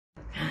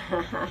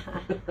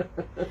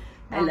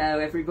Hello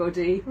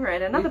everybody. We're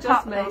in another We've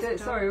just part of made the it.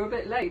 Sorry, we're a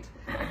bit late.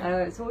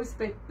 It's always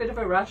a bit of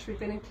a rush. We've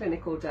been in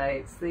clinic all day.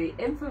 It's the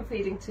infant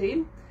feeding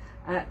team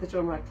at the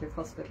John Radcliffe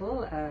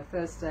Hospital.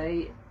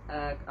 Thursday,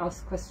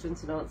 ask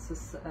questions and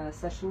answers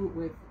session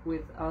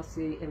with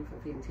RC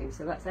infant feeding team.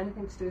 So that's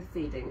anything to do with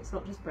feeding. It's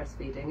not just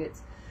breastfeeding.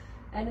 It's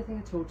anything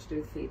at all to do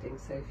with feeding.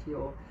 So if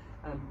you're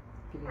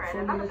giving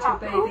formula to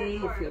your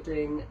baby, if you're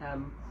doing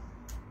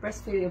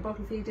breastfeeding or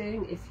bottle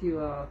feeding, if you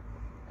are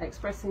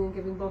expressing and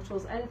giving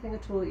bottles, anything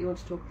at all that you want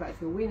to talk about, if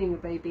you're weaning your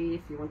baby,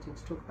 if you're wanting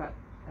to talk about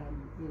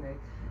you know,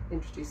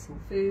 introducing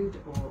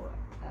food or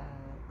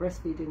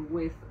breastfeeding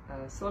with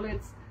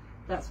solids,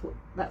 that's what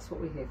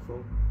we're here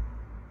for.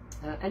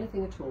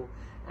 Anything at all.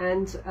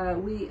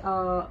 And we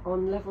are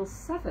on level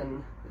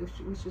 7,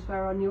 which is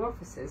where our new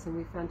office is, and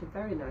we found a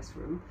very nice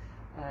room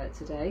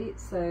today.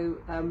 So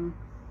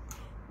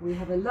we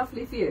have a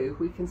lovely view.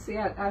 We can see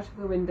out of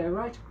the window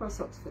right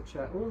across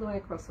Oxfordshire, all the way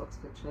across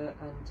Oxfordshire,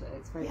 and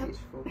it's very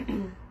beautiful.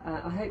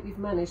 I hope you've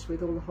managed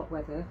with all the hot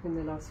weather in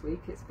the last week.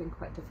 It's been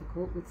quite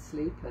difficult with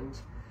sleep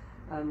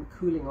and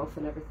cooling off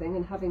and everything,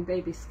 and having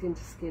baby skin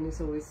to skin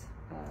is always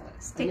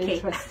an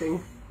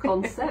interesting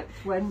concept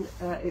when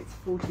it's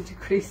 40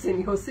 degrees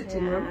in your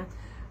sitting room.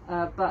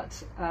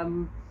 But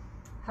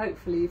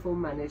hopefully you've all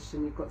managed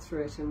and you've got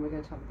through it, and we're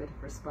going to have a bit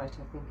of respite,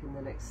 I think, in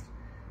the next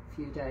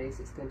few days.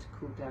 It's going to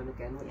cool down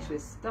again, which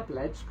is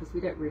double-edged because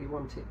we don't really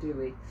want it, do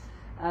we?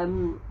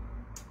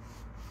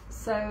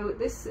 So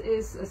this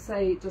is,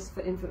 say, just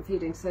for infant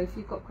feeding. So if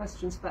you've got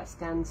questions about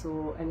scans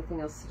or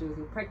anything else to do with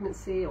your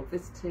pregnancy or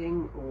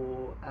visiting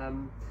or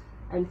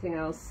anything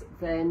else,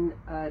 then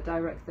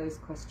direct those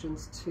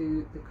questions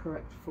to the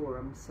correct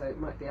forum. So it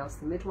might be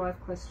Ask the Midwife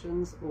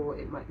questions, or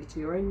it might be to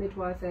your own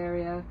midwife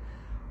area,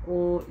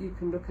 or you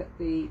can look at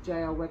the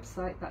JR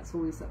website. That's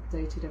always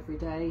updated every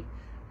day,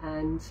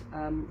 and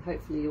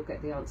hopefully you'll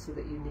get the answer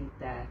that you need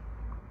there.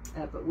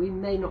 But we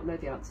may not know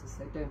the answer,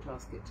 so don't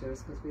ask it to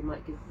us, because we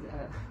might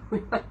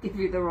give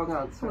you the wrong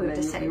answer, and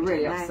then you'll be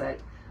really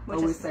upset.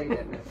 We'll say you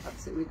don't know.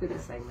 Absolutely, we're good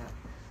at saying that.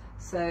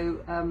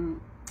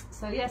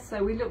 So yes,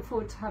 so we look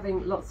forward to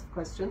having lots of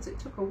questions. It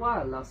took a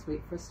while last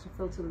week for us to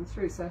filter them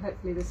through, so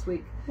hopefully this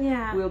week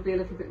we'll be a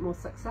little bit more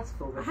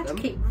successful with them. I had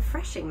to keep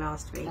refreshing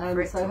last week for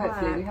it so to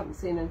hopefully work. We haven't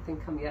seen anything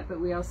come yet, but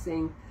we are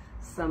seeing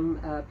some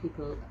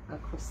people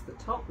across the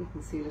top. We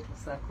can see little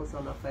circles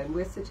on our phone.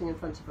 We're sitting in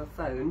front of a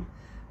phone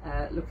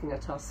looking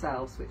at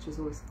ourselves, which is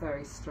always a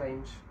very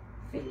strange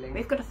feeling.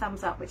 We've got a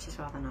thumbs up, which is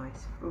rather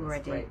nice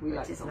already. We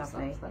like thumbs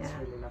up. That's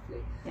really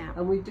lovely.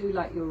 And we do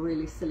like your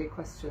really silly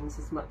questions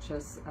as much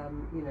as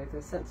you know,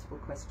 the sensible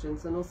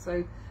questions, and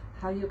also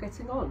how you're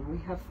getting on. We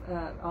have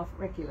our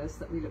regulars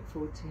that we look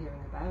forward to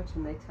hearing about,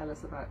 and they tell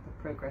us about the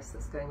progress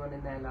that's going on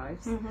in their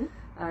lives.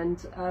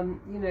 And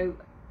you know,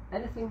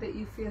 anything that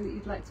you feel that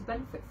you'd like to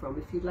benefit from.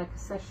 If you'd like a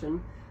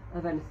session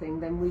of anything,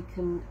 then we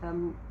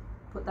can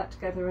put that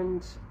together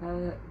and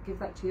give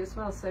that to you as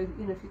well. So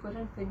you know, if you've got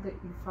anything that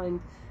you find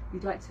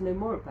you'd like to know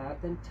more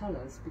about, then tell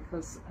us,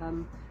 because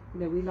you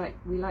know,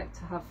 we like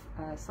to have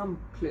some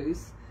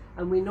clues,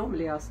 and we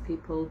normally ask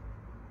people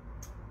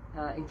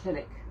in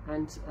clinic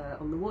and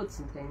on the wards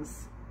and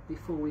things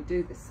before we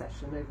do this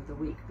session over the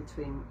week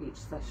between each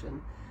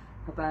session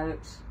about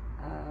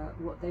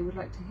what they would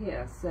like to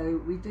hear.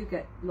 So we do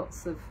get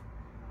lots of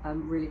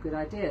really good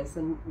ideas,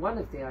 and one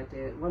of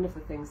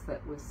the things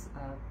that was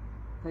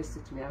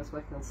posted to me, I was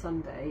working on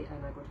Sunday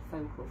and I got a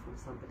phone call from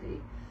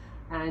somebody,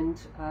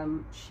 and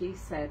she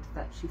said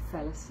that she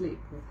fell asleep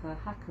with her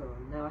hacker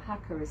on. Now a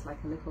hacker is like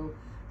a little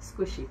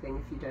squishy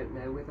thing, if you don't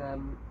know, with a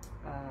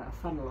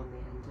funnel on the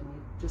end, and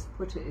you just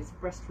put it, it's a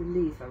breast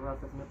reliever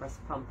rather than a breast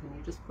pump, and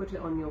you just put it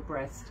on your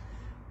breast,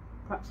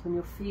 perhaps when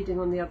you're feeding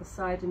on the other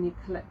side, and you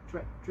collect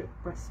drip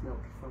breast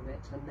milk from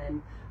it, and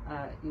then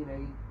you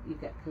know, you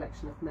get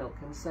collection of milk.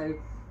 And so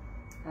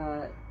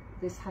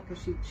this hacker,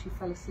 she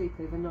fell asleep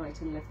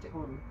overnight and left it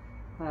on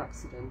by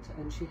accident,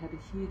 and she had a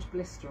huge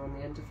blister on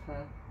the end of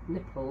her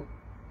nipple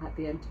at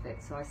the end of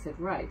it. So I said,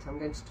 right, I'm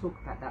going to talk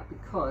about that,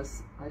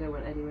 because I don't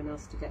want anyone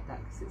else to get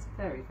that, because it's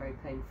very, very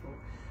painful.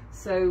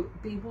 So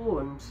be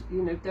warned,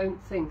 you know,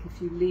 don't think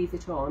if you leave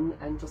it on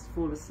and just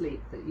fall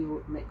asleep that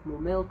you'll make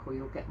more milk or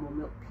you'll get more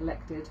milk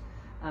collected.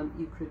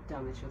 You could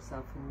damage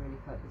yourself and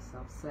really hurt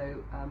yourself.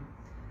 So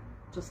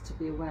just to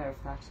be aware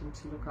of that and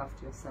to look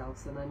after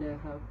yourselves. And I know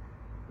how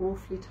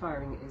awfully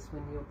tiring it is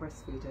when you're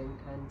breastfeeding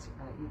and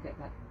you get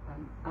that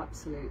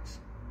absolute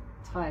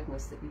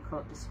tiredness that you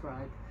can't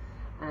describe,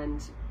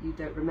 and you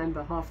don't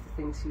remember half the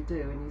things you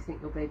do, and you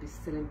think your baby's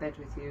still in bed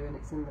with you and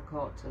it's in the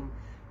cot, and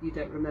you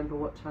don't remember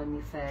what time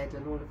you fed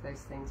and all of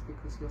those things,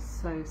 because you're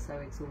so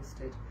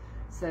exhausted.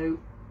 So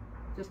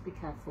just be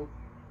careful.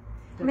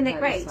 I mean, they're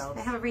great.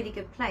 They have a really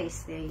good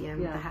place, the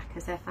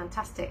hackers. They're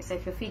fantastic. So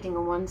if you're feeding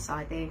on one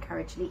side, they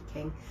encourage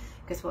leaking,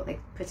 because what they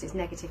put is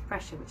negative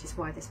pressure, which is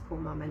why this poor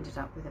mum ended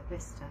up with a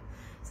blister.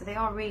 So they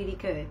are really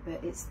good,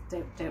 but it's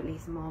don't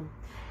leave them on.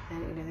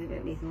 And you know, they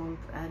don't leave them on.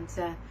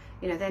 And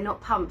you know, they're not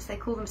pumps. They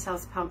call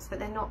themselves pumps, but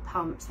they're not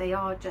pumps. They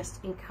are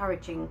just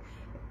encouraging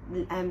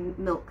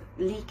milk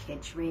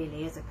leakage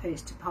really, as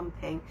opposed to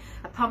pumping.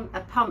 A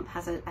pump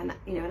has an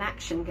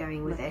action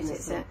going with it.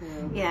 It's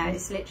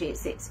it's literally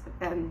it's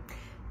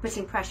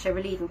putting pressure,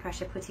 relieving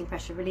pressure, putting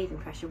pressure, relieving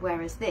pressure,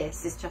 whereas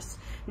this is just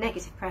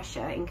negative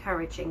pressure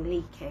encouraging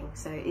leaking.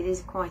 So it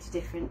is quite a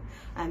different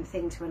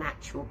thing to an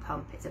actual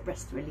pump. It's a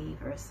breast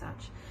reliever as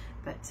such.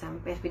 But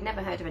we'd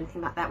never heard of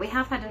anything like that. We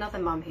have had another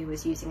mum who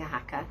was using a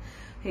Haaker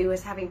who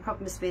was having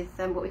problems with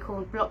what we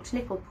call blocked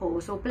nipple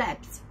pores, or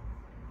blebs,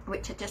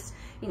 which are just,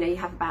 you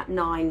have about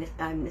 9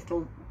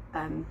 little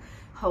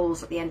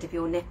holes at the end of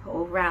your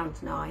nipple,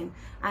 round 9,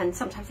 and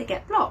sometimes they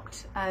get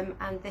blocked,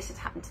 and this had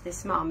happened to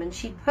this mum, and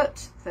she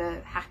put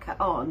the Haaker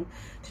on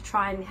to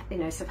try and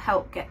sort of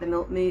help get the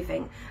milk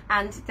moving,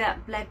 and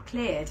that bleb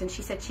cleared, and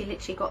she said she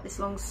literally got this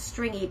long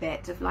stringy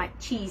bit of like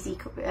cheesy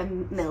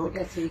milk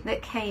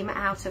that came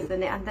out of the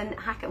and then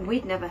Haaker.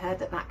 We'd never heard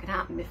that could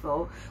happen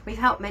before. We've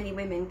helped many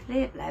women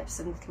clear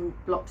blebs and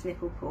blocked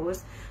nipple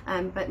pores,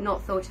 but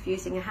not thought of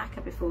using a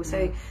Haaker before.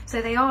 So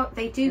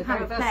they do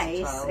have a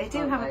place. They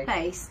do have a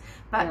place.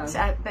 But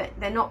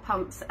they're not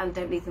pumps, and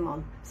don't leave them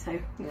on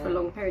for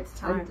long periods of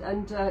time.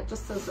 And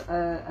just as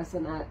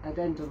an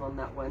addendum on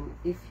that one,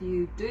 if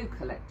you do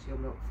collect your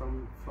milk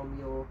from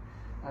your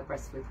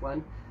breast with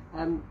one,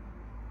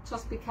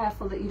 just be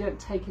careful that you don't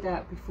take it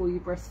out before you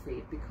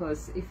breastfeed,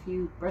 because if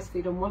you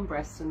breastfeed on one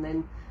breast and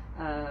then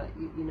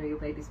your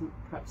baby's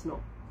perhaps not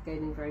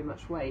gaining very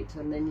much weight,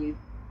 and then you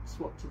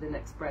swap to the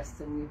next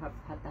breast and you have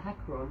had the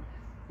Haaker on,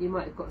 you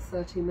might have got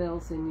 30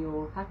 mils in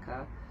your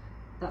Haaker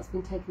that's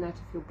been taken out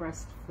of your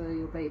breast for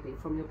your baby,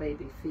 from your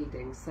baby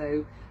feeding.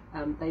 So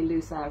they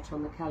lose out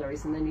on the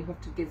calories, and then you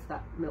have to give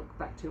that milk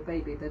back to your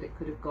baby that it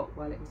could have got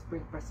while it was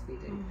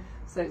breastfeeding.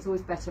 So it's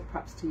always better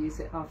perhaps to use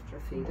it after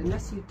a feed,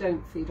 unless you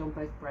don't feed on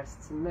both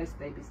breasts, and most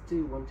babies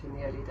do want in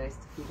the early days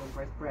to feed on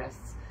both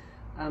breasts.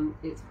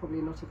 It's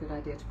probably not a good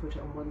idea to put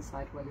it on one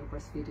side while you're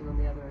breastfeeding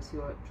on the other as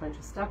you're trying to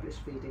establish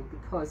feeding,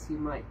 because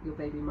your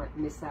baby might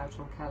miss out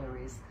on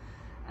calories.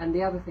 And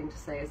the other thing to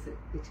say is that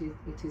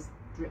it is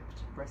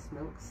dripped breast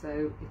milk,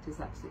 so it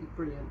is absolutely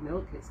brilliant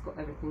milk. It's got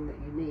everything that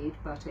you need,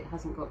 but it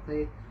hasn't got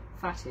the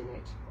fat in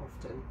it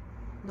often.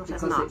 Not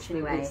as much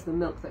anyway. It's the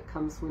milk that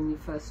comes when you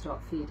first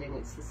start feeding.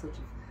 It's the sort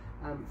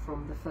of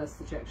from the first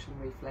ejection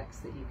reflex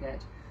that you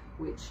get,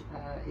 which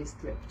is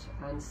dripped,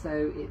 and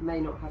so it may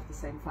not have the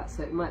same fat.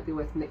 So it might be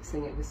worth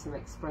mixing it with some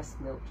express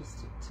milk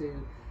just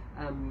to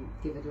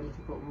give it a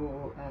little bit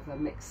more of a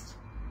mixed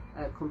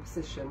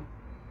composition.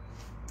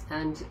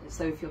 And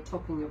so if you're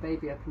topping your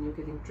baby up and you're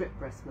giving drip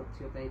breast milk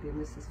to your baby,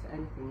 and this is for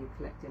anything you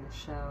collect in a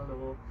shell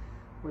or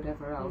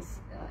whatever else,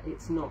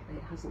 it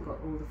hasn't got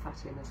all the fat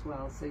in as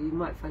well. So you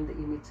might find that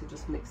you need to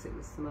just mix it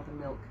with some other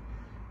milk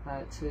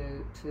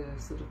to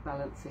sort of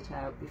balance it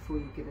out before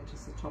you give it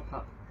as a top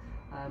up,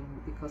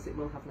 because it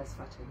will have less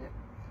fat in it.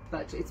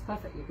 But it's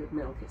perfectly good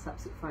milk. It's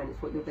absolutely fine.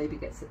 It's what your baby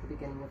gets at the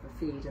beginning of a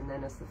feed, and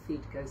then as the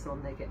feed goes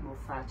on they get more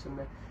fat, and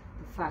the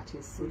fat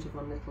is sort of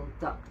on little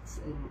ducts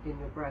in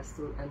your breast,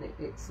 and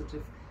it sort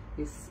of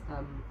is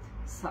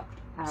sucked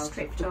out of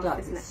the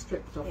ducts. It's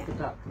stripped off the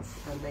ducts,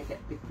 and they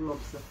get big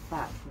globs of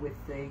fat with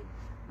the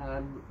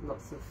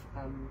lots of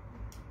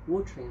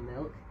watery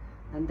milk.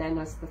 And then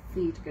as the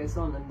feed goes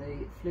on and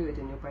the fluid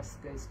in your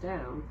breast goes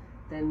down,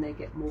 then they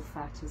get more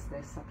fat as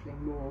they're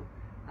suckling more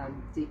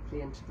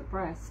deeply into the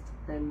breast.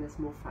 Then there's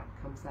more fat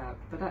comes out.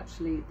 But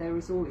actually there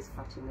is always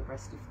fat in the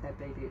breast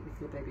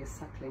if your baby is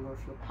suckling or if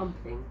you're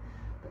pumping.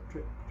 But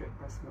drip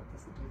breast milk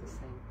doesn't do the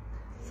same.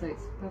 So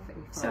it's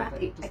perfectly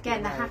fine. So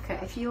again, the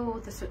Haaker, if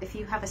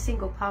you have a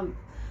single pump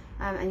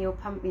and you're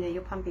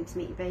pumping to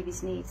meet your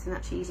baby's needs, and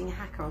actually using a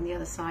Haaker on the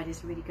other side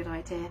is a really good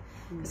idea,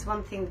 because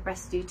one thing the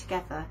breasts do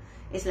together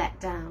is let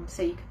down.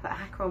 So you could put a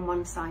Haaker on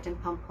one side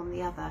and pump on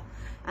the other,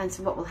 and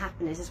so what will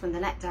happen is when the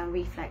let down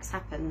reflex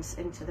happens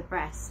into the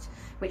breast,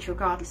 which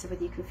regardless of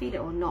whether you can feel it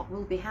or not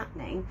will be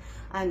happening,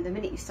 and the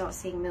minute you start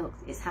seeing milk,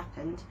 it's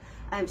happened.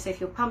 So if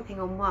you're pumping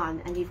on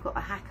one and you've got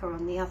a Haaker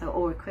on the other,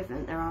 or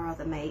equivalent, there are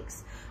other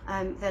makes,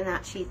 then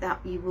actually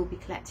that you will be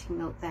collecting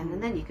milk then,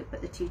 and then you could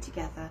put the two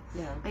together.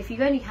 If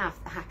you only have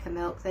the Haaker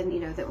milk, then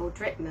or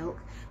drip milk,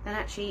 then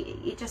actually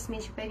it just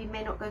means your baby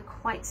may not go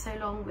quite so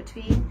long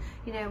between,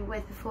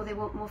 before they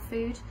want more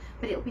food,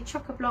 but it'll be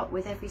chock-a-block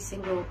with every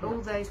single,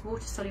 all those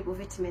water-soluble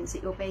vitamins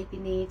that your baby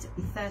needs. It'll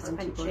be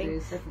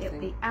thirst-quenching. It'll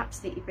be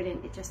absolutely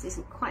brilliant. It just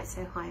isn't quite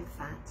so high in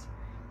fat.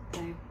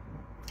 So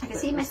I can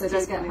see messages so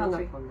don't get hung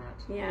through. up on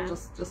that.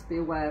 Just be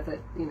aware that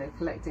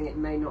collecting it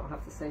may not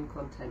have the same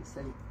content,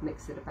 so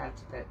mix it about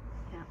a bit.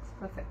 It's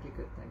a perfectly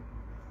good thing.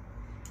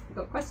 We've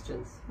got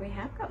questions. We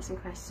have got some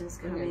questions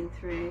coming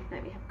through.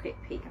 Let me have a quick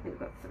peek. I think we've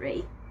got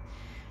 3.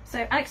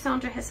 So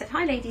Alexandra has said,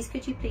 hi ladies,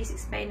 could you please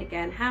explain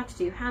again how to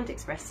do hand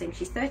expressing?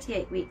 She's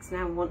 38 weeks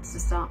now and wants to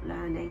start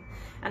learning.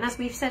 And as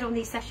we've said on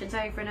these sessions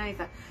over and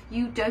over,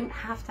 you don't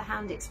have to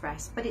hand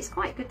express, but it's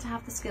quite good to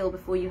have the skill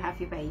before you have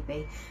your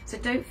baby. So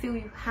don't feel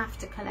you have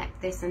to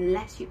collect this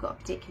unless you've got a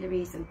particular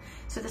reason.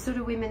 So the sort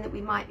of women that we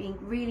might be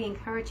really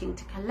encouraging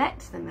to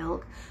collect the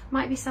milk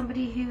might be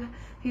somebody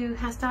who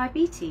has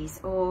diabetes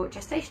or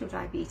gestational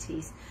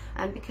diabetes,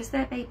 and because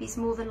their baby's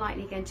more than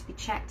likely going to be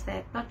checked,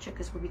 their blood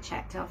sugars will be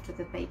checked after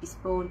the baby's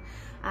born,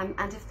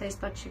 and if those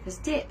blood sugars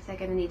dip, they're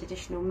going to need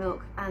additional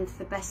milk, and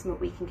the best milk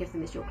we can give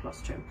them is your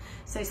colostrum.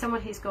 So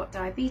someone who's got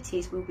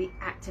diabetes will be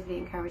actively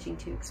encouraging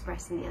to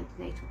express in the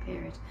antenatal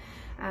period.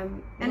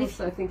 And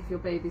also, I think if your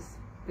baby's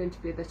going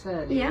to be a bit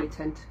early, we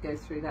tend to go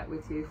through that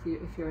with you.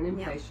 If you're an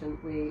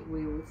inpatient, we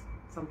will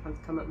sometimes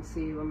come up and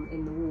see you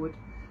in the ward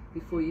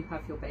before you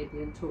have your baby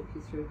and talk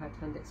you through how to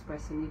hand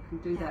express, and you can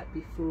do that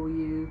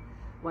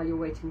while you're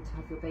waiting to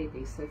have your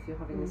baby. So if you're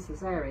having a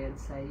cesarean,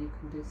 say, you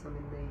can do some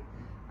in the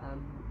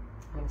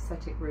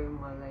anaesthetic room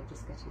while they're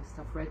just getting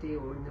stuff ready,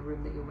 or in the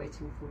room that you're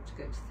waiting for to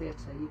go to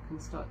theatre. You can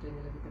start doing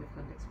a little bit of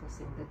hand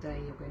expressing the day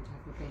you're going to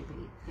have your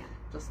baby,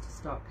 just to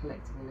start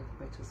collecting a little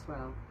bit as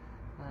well.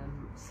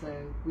 So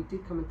we do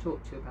come and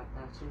talk to you about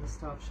that, and the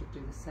staff should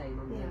do the same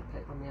on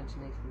the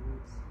antenatal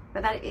wards.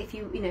 But that if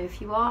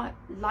you are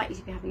likely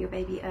to be having your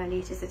baby early,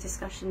 it is a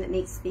discussion that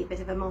needs to be a bit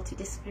of a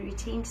multidisciplinary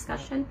team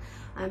discussion,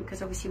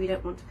 because obviously we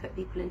don't want to put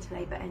people into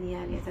labour any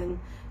earlier than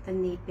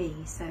need be.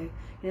 So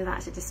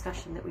that's a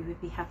discussion that we would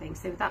be having.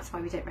 So that's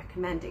why we don't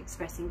recommend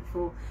expressing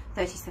before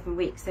 37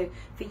 weeks. So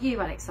for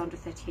you, Alexandra,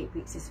 38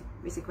 weeks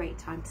is a great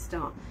time to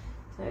start.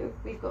 So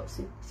we've got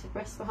some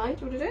breasts behind.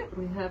 Do you want to do it?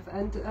 We have,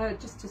 and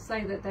just to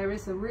say that there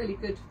is a really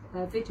good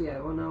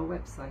video on our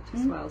website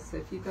as well. So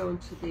if you go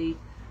onto the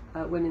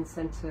Women's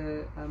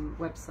Centre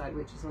website,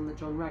 which is on the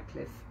John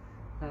Radcliffe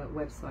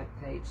website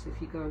page. So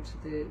if you go onto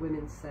the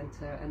Women's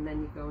Centre and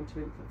then you go onto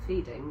infant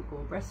feeding or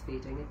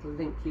breastfeeding, it'll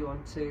link you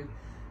onto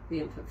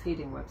the infant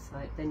feeding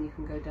website. Then you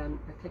can go down,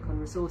 click on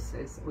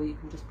resources, or you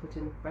can just put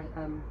in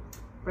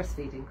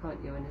breastfeeding,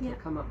 can't you? And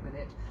it'll come up with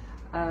it.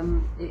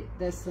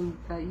 There's some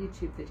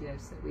YouTube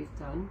videos that we've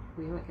done.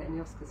 We won't get any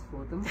Oscars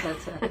for them,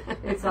 but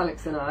it's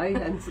Alex and I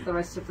and the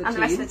rest of the team. And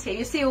the rest of the team.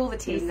 You see all the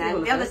team there.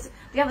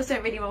 The others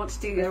don't really want to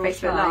do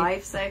Facebook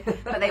Live, so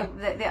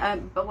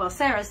but well,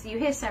 you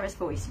hear Sarah's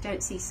voice. You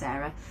don't see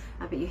Sarah,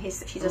 but you hear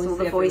she does all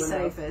the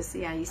voiceovers.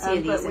 Yeah, you see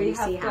Elisa, and you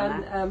see Hannah.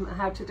 We have done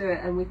how to do it,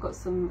 and we've got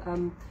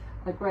some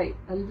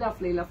a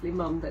lovely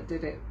mum that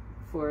did it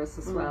for us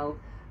as well.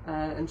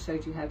 And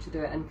showed you how to do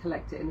it and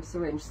collect it in a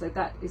syringe. So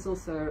that is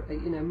also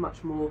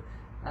much more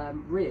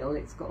real.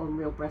 It's got on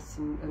real breasts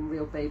and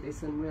real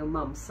babies and real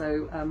mums.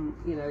 So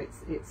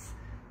it's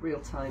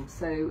real time.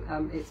 So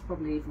it's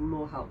probably even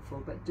more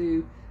helpful. But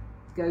do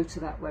go to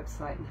that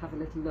website and have a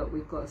little look.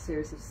 We've got a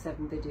series of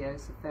 7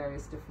 videos of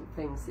various different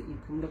things that you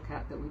can look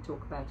at that we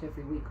talk about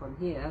every week on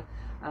here.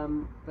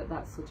 But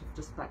that sort of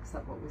just backs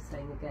up what we're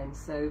saying again.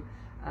 So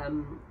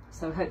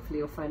so hopefully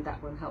you'll find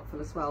that one helpful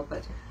as well.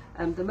 But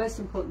the most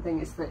important thing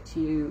is that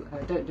you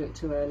don't do it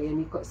too early, and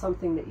you've got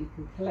something that you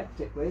can collect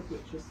it with,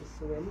 which is a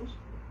syringe.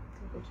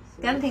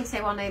 The other thing to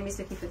say while Naomi's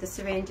looking for the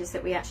syringe is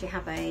that we actually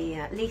have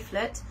a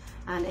leaflet,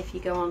 and if you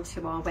go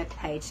onto our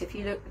webpage, so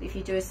if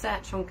you do a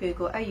search on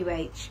Google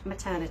OUH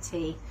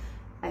maternity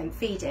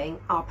feeding,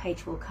 our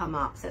page will come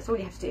up. So that's all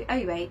you have to do,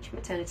 OUH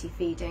maternity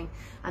feeding,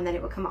 and then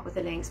it will come up with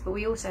the links. But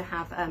we also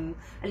have a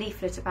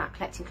leaflet about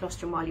collecting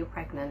colostrum while you're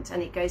pregnant,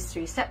 and it goes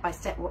through step by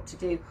step what to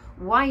do,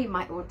 why you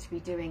might want to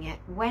be doing it,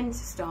 when to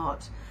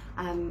start,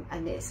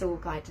 and it's all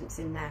guidance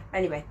in there.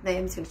 Anyway,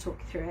 Naomi's going to talk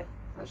you through it.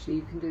 Actually,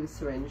 you can do the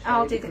syringe.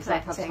 I'll do the collecting.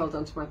 I have to hold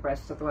on to my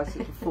breast, otherwise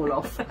it will fall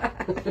off.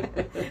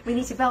 We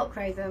need to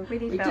Velcro them. We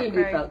do need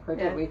Velcro,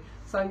 don't we?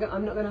 So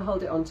I'm not going to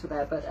hold it onto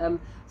there, but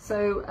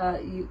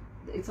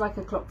it's like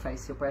a clock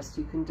face, your breast.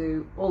 You can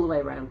do all the way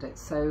around it.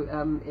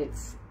 So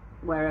it's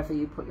wherever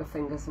you put your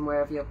fingers and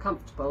wherever you're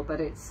comfortable,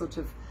 but it's sort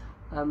of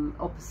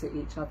opposite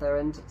each other.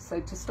 And so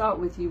to start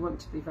with, you want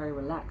to be very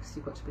relaxed.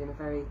 You've got to be in a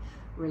very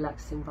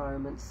relaxed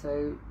environment.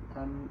 So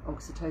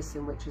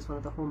oxytocin, which is one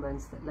of the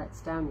hormones that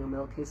lets down your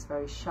milk, is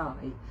very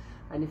shy.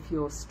 And if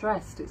you're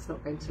stressed, it's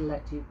not going to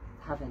let you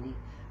have any.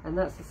 And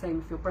that's the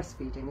same if you're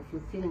breastfeeding. If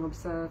you're feeling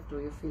observed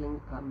or you're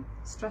feeling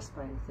stressed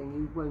by anything,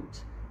 you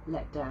won't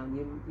let down.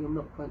 Your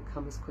milk won't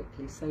come as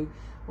quickly. So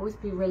always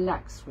be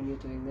relaxed when you're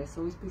doing this.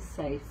 Always be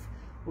safe.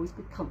 Always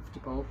be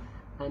comfortable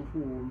and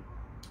warm,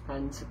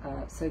 and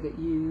so that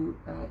you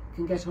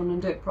can get on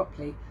and do it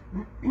properly.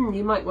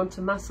 You might want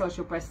to massage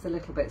your breast a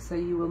little bit. So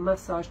you will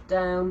massage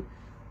down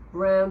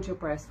round your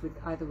breast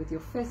either with your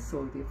fists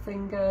or with your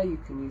finger. You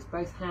can use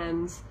both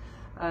hands,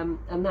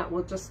 and that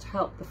will just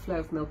help the flow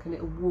of milk, and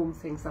it will warm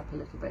things up a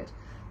little bit.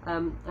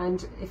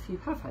 And if you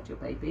have had your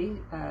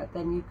baby,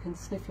 then you can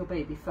sniff your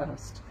baby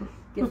first.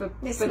 Give a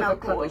bit of a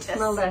cuddle,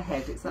 smell their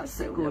head. It's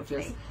absolutely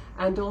gorgeous. Lovely.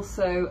 And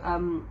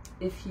also,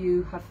 if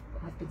you have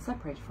been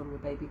separated from your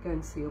baby, go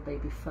and see your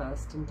baby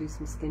first and do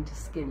some skin to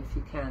skin if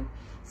you can.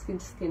 Skin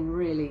to skin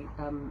really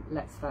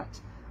lets that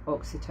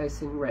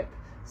oxytocin rip.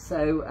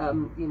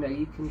 So you know,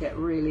 you can get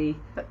really.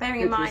 But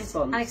bearing in mind,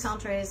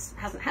 Alexandra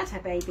hasn't had her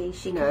baby.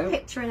 She can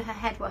picture in her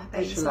head what her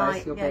baby's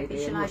like. Your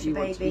baby and what you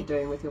want to be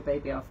doing with your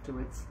baby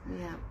afterwards.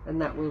 Yeah.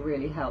 And that will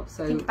really help.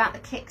 So think about the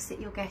kicks that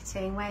you're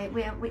getting,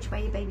 which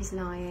way your baby's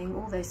lying,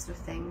 all those sort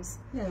of things.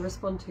 Yeah,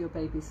 respond to your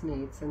baby's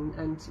needs,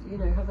 and you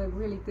know, have a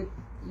really good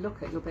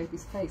look at your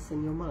baby's face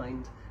in your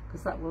mind,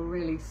 because that will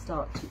really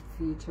start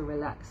for you to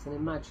relax and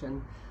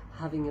imagine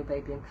having your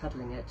baby and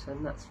cuddling it,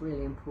 and that's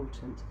really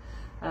important.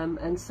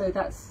 And so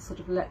that's sort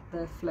of let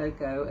the flow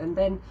go, and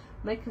then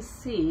make a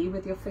C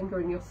with your finger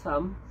and your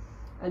thumb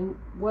and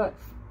work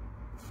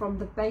from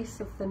the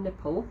base of the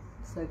nipple,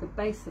 so the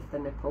base of the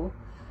nipple,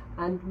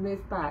 and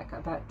move back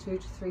about 2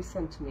 to 3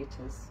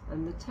 centimetres,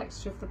 and the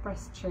texture of the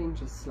breast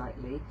changes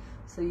slightly,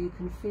 so you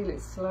can feel it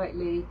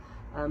slightly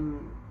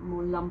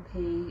more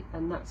lumpy,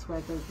 and that's where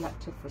the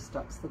lactiferous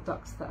ducts, the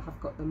ducts that have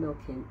got the milk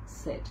in,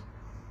 sit.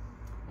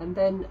 And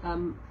then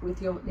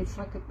with your, it's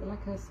like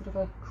a sort of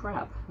a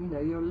crab, you know,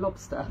 your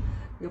lobster,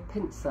 your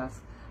pincers.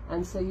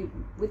 And so you,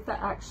 with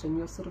that action,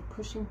 you're sort of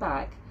pushing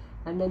back,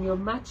 and then you're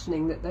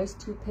imagining that those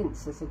 2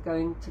 pincers are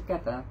going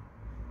together,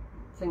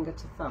 finger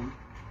to thumb,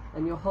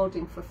 and you're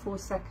holding for 4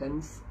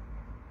 seconds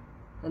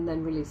and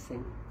then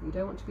releasing. You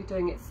don't want to be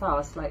doing it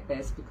fast like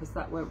this, because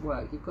that won't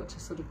work. You've got to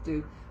sort of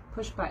do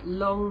push back,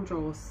 long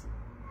draws,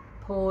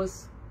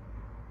 pause,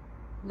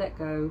 let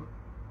go,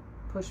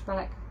 push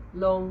back,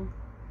 long,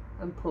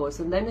 and pause.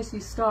 And then as you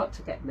start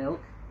to get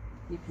milk,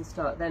 you can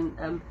start,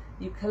 then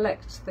you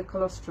collect the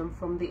colostrum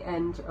from the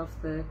end of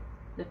the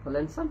nipple,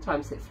 and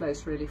sometimes it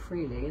flows really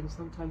freely, and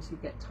sometimes you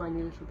get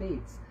tiny little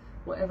beads.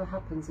 Whatever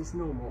happens is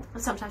normal.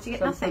 And sometimes you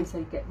get nothing. Sometimes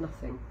you get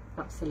nothing,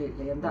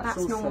 absolutely, and that's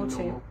also normal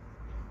too.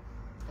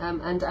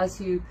 And as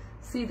you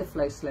see the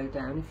flow slow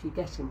down, if you're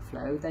getting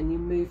flow, then you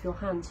move your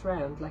hands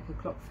round like a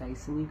clock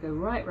face, and you go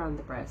right round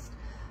the breast,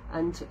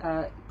 and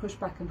push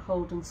back and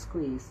hold and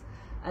squeeze.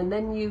 And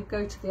then you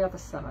go to the other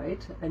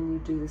side and you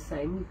do the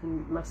same. You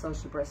can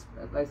massage the breast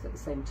both at the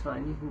same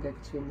time. You can go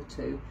between the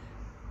two.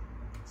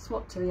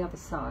 Swap to the other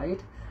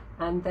side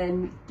and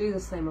then do the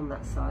same on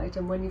that side.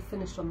 And when you've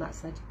finished on that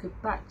side, you go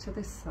back to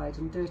this side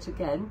and do it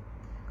again,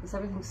 because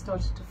everything's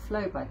started to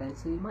flow by then.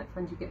 So you might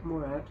find you get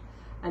more out.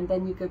 And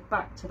then you go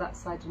back to that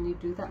side and you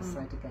do that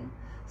side again.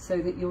 So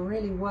that you're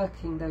really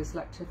working those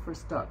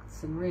lactiferous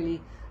ducts and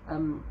really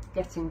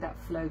getting that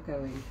flow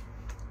going.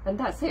 And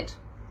that's it.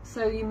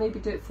 So you maybe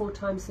do it 4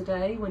 times a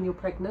day when you're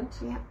pregnant.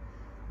 Yeah.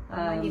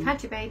 When you've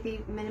had your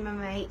baby,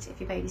 minimum 8 if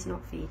your baby's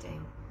not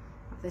feeding.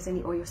 If there's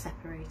any, or you're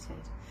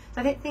separated.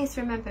 So I think things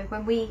to remember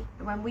when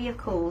we are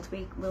called,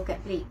 we'll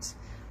get bleeped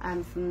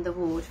from the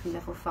ward from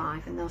level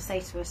 5, and they'll say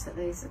to us that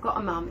they've got a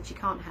mum and she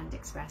can't hand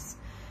express.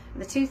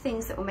 And the 2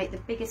 things that will make the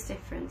biggest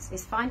difference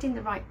is finding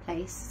the right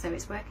place, so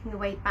it's working the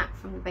way back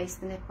from the base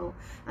of the nipple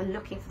and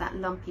looking for that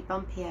lumpy,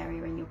 bumpy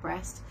area in your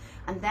breast,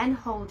 and then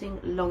holding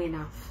long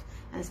enough.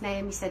 As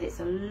Naomi said, it's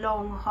a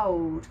long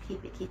hold.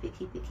 Keep it, keep it,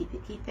 keep it, keep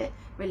it, keep it,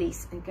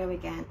 release, and go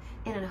again.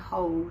 In and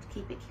hold,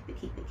 keep it, keep it,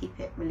 keep it, keep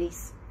it,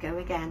 release, go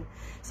again.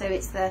 So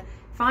it's the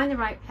find the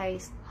right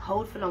place,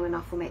 hold for long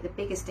enough will make the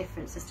biggest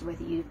difference as to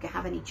whether you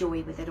have any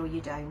joy with it or you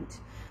don't.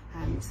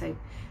 So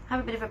have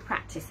a bit of a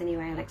practice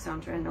anyway,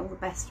 Alexandra, and all the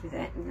best with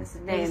it. And as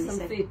Naomi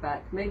said,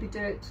 feedback. Maybe do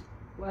it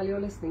while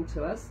you're listening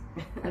to us,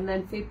 and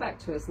then feed back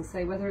to us and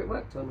say whether it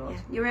worked or not. Yeah.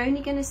 You're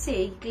only going to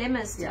see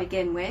glimmers to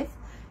begin with.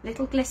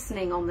 Little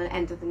glistening on the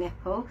end of the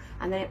nipple,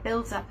 and then it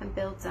builds up and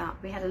builds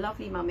up. We had a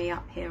lovely mummy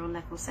up here on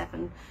level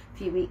 7 a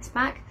few weeks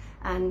back,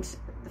 and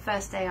the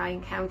first day I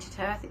encountered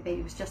her, I think the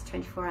baby was just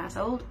 24 hours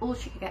old, all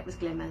she could get was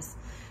glimmers.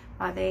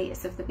 By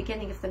the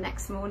beginning of the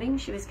next morning,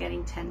 she was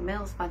getting 10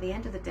 mils. By the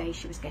end of the day,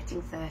 she was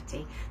getting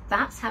 30.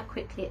 That's how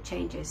quickly it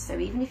changes. So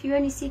even if you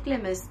only see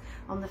glimmers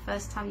on the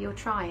first time you're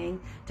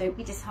trying, don't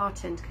be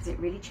disheartened, because it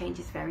really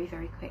changes very,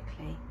 very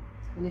quickly.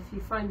 And if you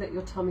find that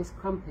your tummy's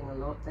crumping a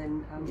lot,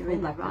 then pull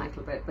back a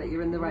little bit, but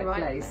you're in the right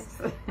place.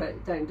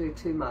 But don't do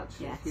too much.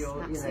 Yes, if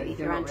you're, absolutely. if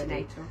you're not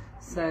ready.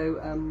 So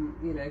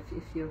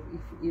if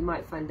you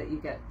might find that you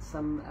get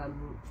some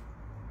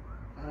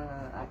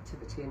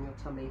activity in your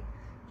tummy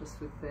just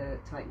with the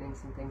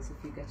tightenings and things.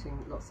 If you're getting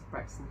lots of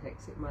Braxton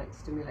Hicks, it might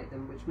stimulate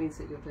them, which means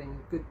that you're doing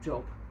a good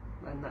job,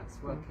 and that's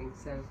working.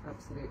 So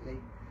absolutely.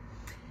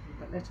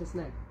 But let us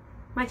know.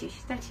 Mind you,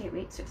 she's 38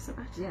 weeks, so it doesn't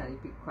matter. Yeah,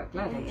 you'd be quite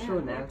glad, I'm sure,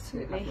 now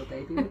to have your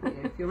baby, wouldn't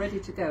you? If you're ready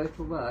to go,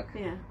 it'll work.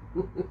 Yeah.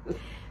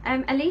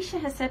 Alicia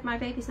has said, my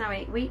baby's now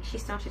 8 weeks. She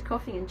started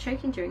coughing and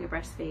choking during a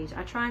breastfeed.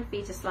 I try and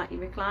feed her slightly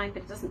reclined,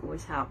 but it doesn't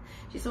always help.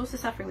 She's also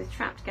suffering with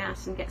trapped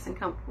gas and gets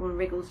uncomfortable and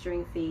wriggles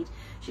during a feed.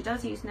 She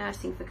does use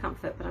nursing for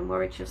comfort, but I'm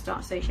worried she'll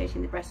start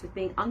associating the breast with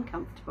being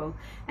uncomfortable.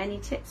 Any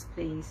tips,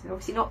 please?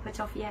 Obviously not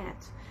put off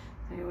yet.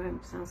 So,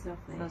 sounds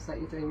lovely. Sounds like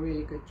you're doing a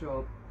really good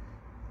job.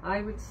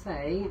 I would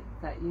say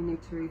that you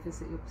need to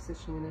revisit your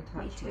positioning and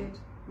attachment.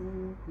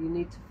 You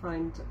need to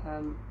find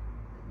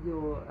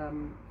your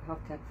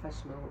healthcare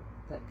professional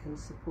that can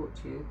support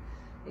you.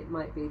 It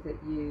might be that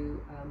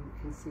you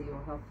can see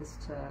your health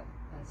visitor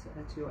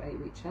at your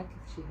 8-week check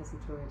if she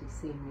hasn't already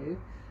seen you,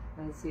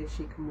 and see if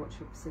she can watch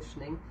your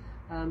positioning.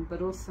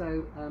 but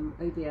also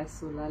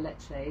OBS or La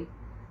Leche,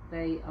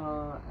 they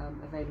are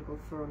available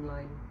for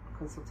online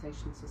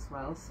consultations as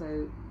well. So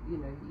you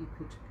know, you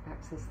could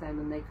access them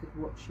and they could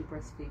watch you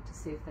breastfeed to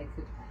see if they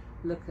could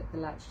look at the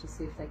latch to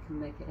see if they can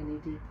make it any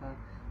deeper.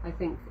 I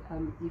think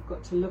you've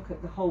got to look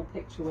at the whole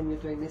picture when you're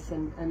doing this,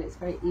 and it's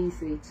very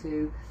easy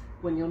to,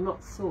 when you're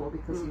not sore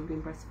because you've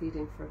been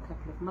breastfeeding for a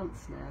couple of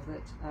months now,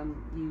 that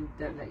you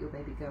don't let your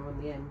baby go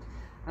on the end.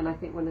 And I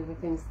think one of the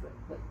things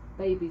that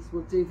babies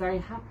will do very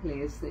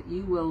happily is that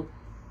you will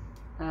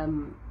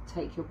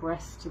take your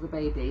breast to the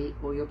baby,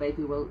 or your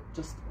baby will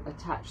just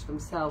attach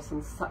themselves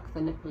and suck the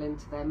nipple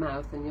into their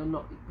mouth, and you're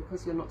not,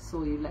 because you're not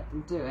sore, you let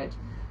them do it,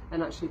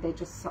 and actually they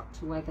just suck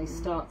to where they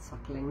start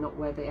suckling, not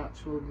where the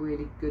actual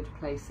really good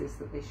place is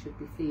that they should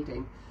be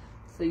feeding.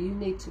 So you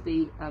need to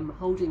be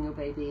holding your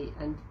baby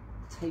and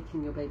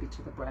taking your baby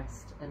to the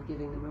breast and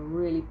giving them a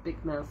really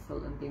big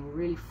mouthful and being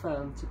really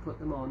firm to put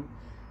them on,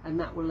 and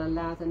that will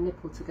allow the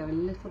nipple to go a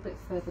little bit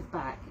further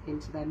back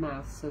into their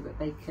mouth so that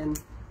they can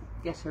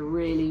get a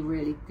really,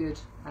 really good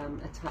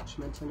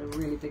attachment and a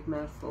really big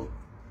mouthful.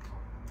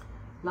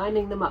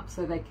 Lining them up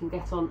so they can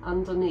get on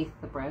underneath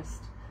the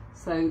breast.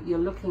 So you're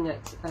looking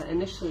at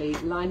initially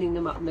lining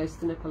them up nose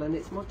to nipple, and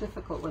it's more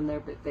difficult when they're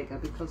a bit bigger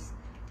because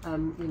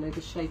you know,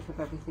 the shape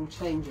of everything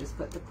changes,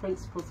 but the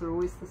principles are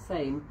always the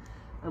same,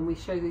 and we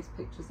show these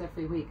pictures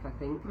every week, I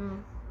think.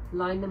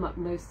 Line them up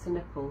nose to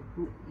nipple.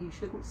 You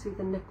shouldn't see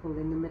the nipple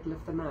in the middle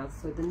of the mouth,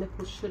 so the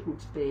nipple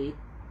shouldn't be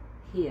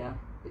here.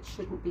 It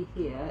shouldn't be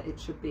here, it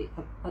should be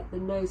at the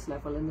nose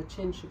level, and the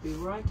chin should be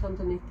right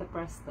underneath the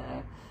breast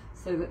there,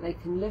 so that they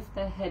can lift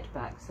their head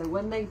back. So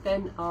when they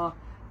then are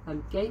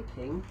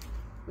gaping,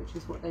 which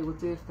is what they will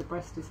do if the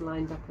breast is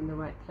lined up in the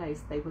right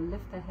place, they will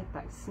lift their head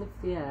back, sniff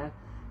the air,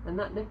 and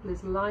that nipple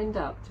is lined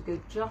up to go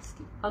just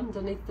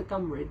underneath the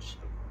gum ridge,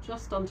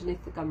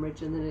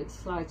 and then it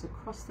slides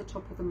across the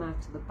top of the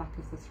mouth to the back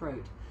of the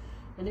throat.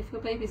 And if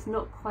your baby's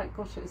not quite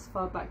got it as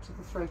far back to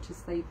the throat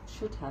as they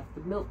should have,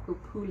 the milk will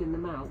pool in the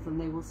mouth and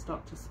they will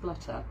start to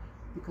splutter,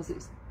 because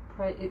it's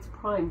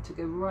primed to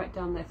go right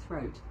down their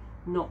throat,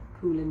 not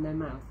pool in their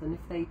mouth. And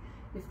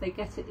if they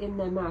get it in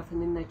their mouth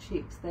and in their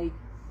cheeks, they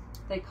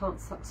can't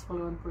suck,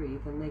 swallow and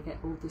breathe, and they get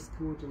all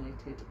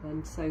discoordinated,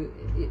 and so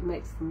it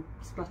makes them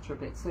splutter a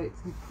bit. So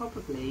it's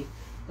probably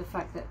the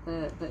fact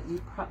that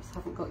you perhaps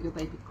haven't got your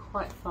baby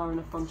quite far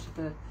enough onto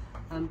the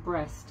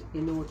breast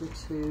in order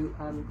to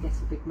get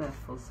a big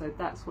mouthful. So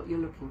that's what you're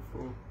looking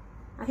for.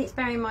 I think it's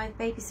bearing in mind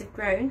babies have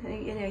grown.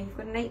 You know, you've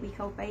got an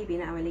 8-week-old baby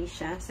now,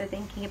 Alicia, so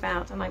thinking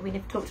about, and like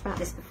we've talked about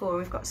this before,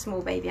 we've got a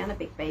small baby and a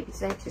big baby,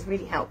 so this is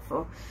really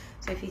helpful.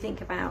 So if you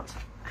think about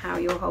how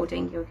you're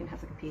holding, you're going to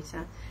have the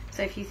computer.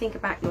 So if you think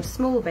about your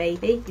small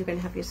baby, you're going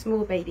to have your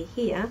small baby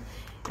here,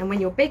 and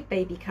when your big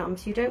baby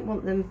comes, you don't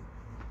want them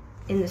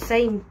in the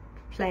same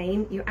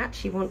plane, you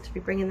actually want to be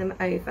bringing them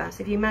over.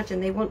 So if you imagine,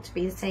 they want to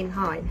be the same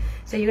height,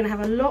 so you're going to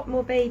have a lot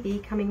more baby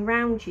coming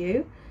round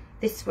you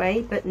this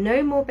way, but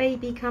no more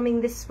baby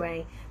coming this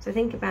way. So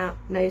think about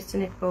nose to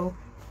nipple,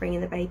 bringing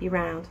the baby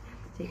round.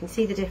 So you can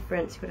see the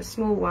difference. You've got a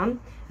small one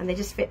and they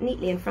just fit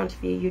neatly in front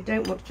of you. You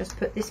don't want to just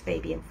put this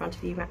baby in front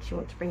of you, you actually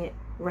want to bring it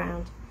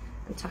round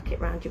and tuck it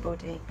round your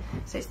body.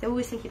 So it's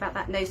always thinking about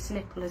that nose to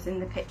nipple as in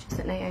the pictures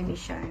that Naomi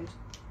showed.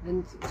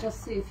 And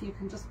just see if you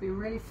can just be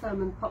really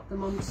firm and pop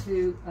them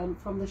onto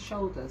from the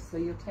shoulders. So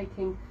you're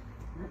taking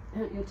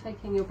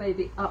your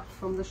baby up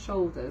from the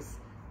shoulders.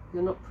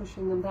 You're not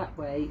pushing them that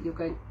way, you're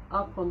going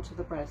up onto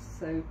the breast.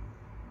 So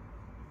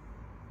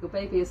your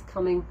baby is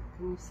coming,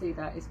 can you see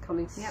that, is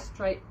coming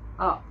straight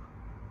up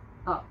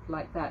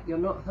like that. You're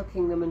not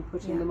hooking them and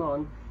putting them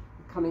on,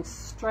 you're coming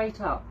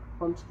straight up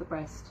onto the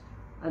breast,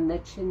 and their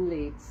chin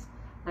leads.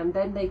 And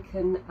then they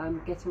can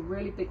get a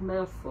really big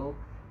mouthful,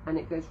 and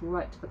it goes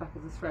right to the back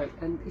of the throat.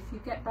 And if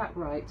you get that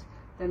right,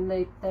 then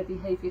their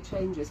behaviour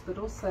changes. But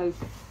also,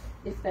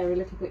 if they're a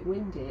little bit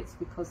windy, it's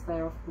because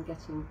they're often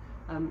getting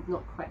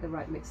not quite the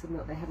right mix of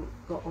milk. They haven't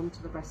got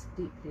onto the breast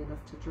deeply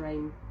enough to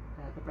drain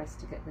the breast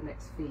to get the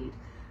next feed,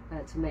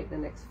 to make the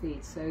next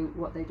feed. So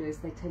what they do is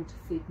they tend to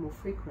feed more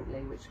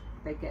frequently, which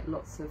they get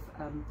lots of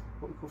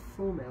what we call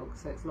full milk,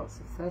 so it's lots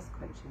of thirst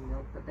quenching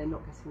milk, but they're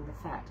not getting the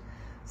fat.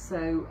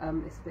 So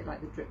it's a bit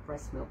like the drip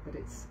breast milk, but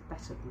it's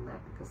better than that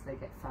because they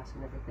get fat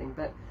and everything.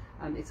 But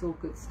it's all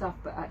good stuff,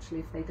 but actually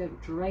if they don't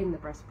drain the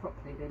breast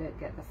properly, they don't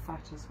get the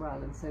fat as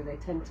well, and so they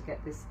tend to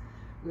get this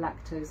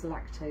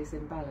lactose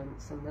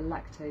imbalance. And the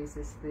lactase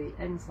is the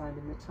enzyme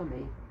in the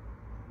tummy.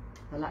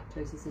 The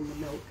lactose is in the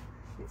milk,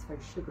 it's very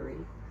sugary,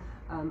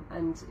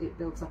 and it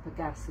builds up a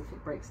gas if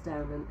it breaks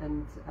down,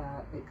 and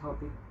it can't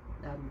be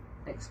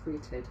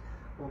excreted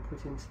or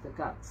put into the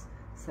guts.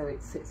 So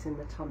it sits in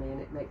the tummy and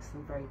it makes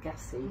them very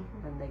gassy,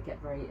 and they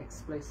get very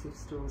explosive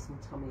stools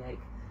and tummy ache.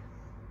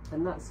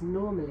 And that's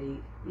normally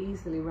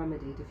easily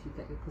remedied if you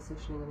get your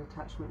positioning and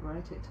attachment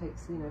right. It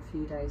takes, you know, a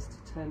few days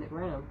to turn it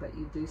around, but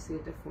you do see a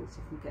difference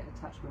if you get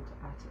attachment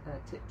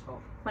at tip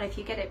top. Well, if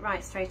you get it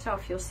right straight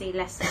off, you'll see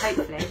less,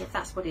 hopefully, if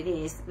that's what it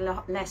is,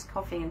 less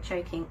coughing and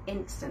choking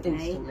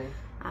instantly.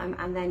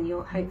 And then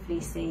you'll hopefully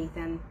see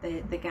then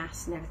the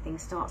gas and everything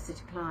starts to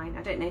decline.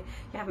 I don't know,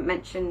 you haven't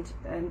mentioned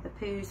the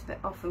poos, but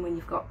often when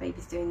you've got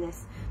babies doing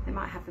this, they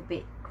might have a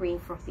bit green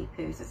frothy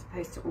poos as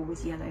opposed to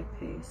always yellow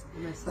poos.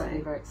 And they're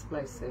certainly very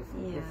explosive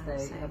if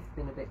they have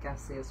been a bit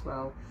gassy as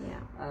well.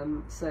 Yeah.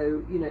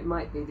 So, you know, it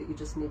might be that you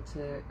just need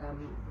to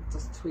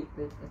just tweak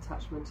the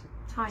attachment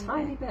a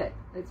tiny bit.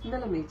 It's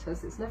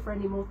millimetres, it's never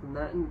any more than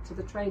that, and to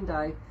the trained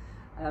eye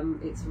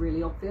it's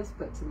really obvious,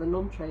 but to the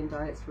non-trained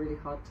eye it's really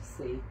hard to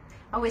see.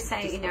 I always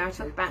say, you know, I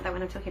talk about that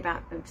when I'm talking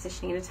about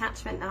positioning and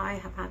attachment. Now, I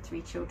have had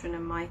 3 children,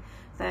 and my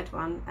third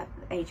one, at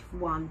the age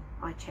of 1,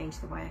 I changed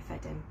the way I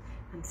fed him.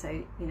 And so,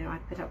 you know, I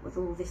put up with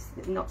all this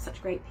not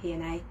such great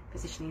P&A,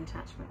 positioning and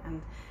attachment,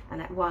 and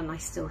at 1 I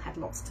still had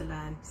lots to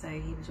learn. So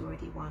he was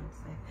already 1.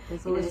 So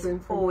there's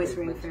always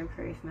room for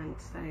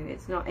improvement. So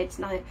it's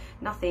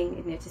nothing,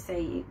 you know, to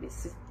say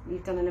it's just,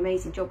 you've done an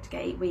amazing job to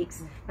get 8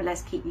 weeks, but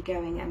let's keep you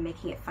going and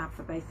making it fab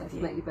for both of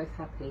you. Make you both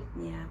happy.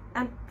 Yeah.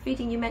 And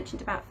feeding, you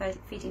mentioned about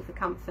feeding for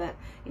comfort.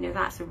 You know,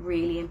 that's a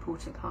really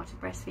important part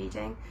of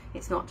breastfeeding.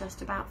 It's not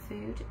just about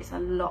food, it's a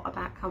lot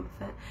about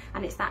comfort,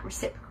 and it's that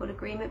reciprocal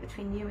agreement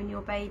between you and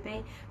your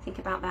baby. Think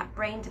about that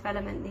brain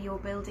development that you're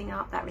building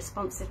up, that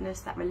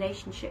responsiveness, that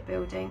relationship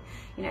building.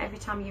 You know, every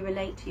time you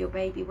relate to your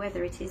baby,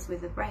 whether it is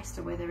with a breast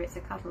or whether it's a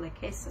cuddle, a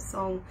kiss, a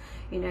song,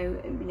 you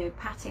know,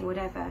 patting,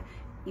 whatever,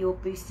 you're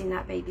boosting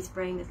that baby's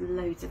brain with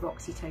loads of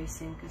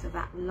oxytocin because of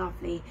that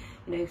lovely,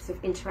 you know, sort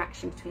of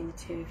interaction between the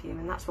two of you.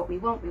 And that's what we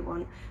want. We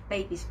want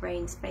babies'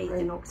 brains bathed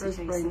in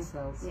oxytocin. Brain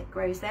cells. It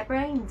grows their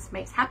brains,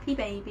 makes happy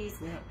babies,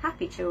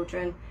 happy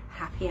children,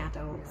 happy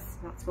adults.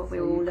 That's what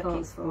we're all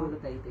looking for. Spoil the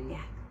baby.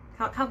 Yeah.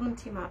 Can't cuddle them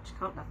too much,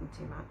 can't love them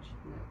too much.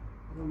 No,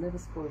 we'll never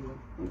spoil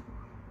them.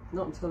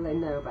 Not until they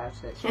know about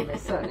it. And they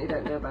certainly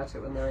don't know about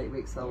it when they're 8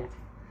 weeks old.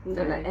 Yeah.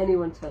 Don't let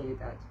anyone tell you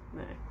that.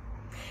 No.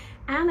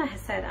 Anna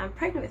has said, I'm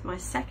pregnant with my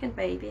second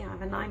baby. I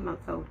have a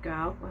 9-month-old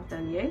girl. Well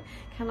done you.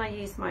 Can I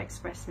use my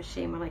express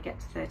machine when I get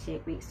to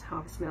 38 weeks to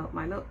harvest milk?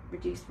 My milk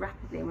reduced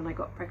rapidly when I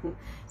got pregnant,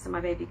 so my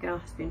baby girl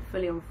has been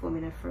fully on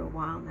formula for a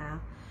while now.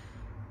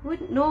 I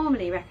wouldn't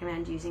normally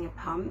recommend using a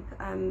pump.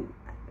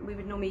 We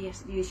would normally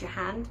use your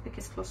hand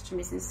because colostrum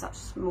is in such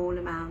small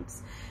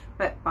amounts.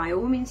 But by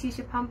all means use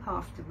your pump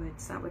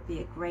afterwards. That would be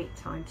a great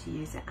time to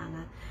use it,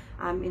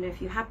 Anna. You know,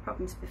 if you had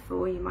problems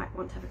before, you might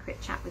want to have a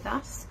quick chat with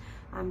us.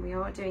 We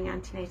are doing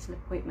antenatal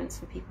appointments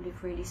for people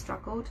who've really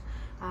struggled,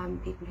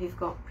 people who've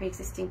got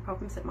pre-existing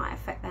problems that might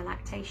affect their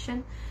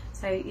lactation.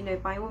 So, you know,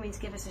 by all means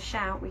give us a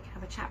shout. We can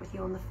have a chat with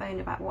you on the phone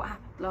about what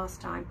happened last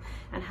time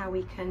and how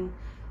we can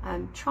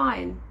try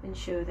and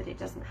ensure that it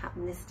doesn't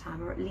happen this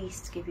time, or at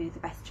least give you the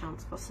best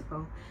chance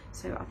possible.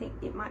 So I think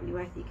it might be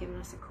worth you giving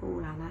us a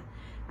call, Anna,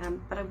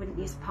 but I wouldn't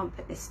use a pump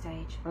at this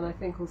stage. And I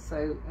think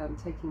also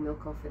taking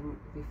milk off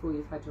before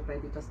you've had your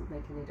baby doesn't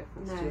make any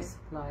difference to your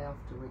supply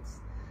afterwards.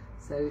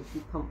 So if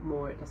you pump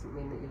more, it doesn't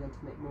mean that you're going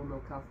to make more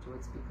milk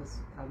afterwards, because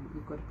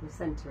you've got a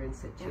placenta in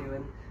situ,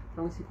 and as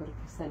long as you've got a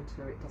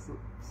placenta, it doesn't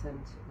send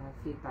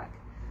feedback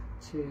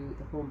to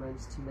the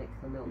hormones to make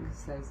the milk.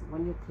 So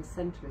when your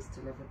placenta is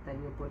delivered,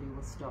 then your body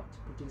will start to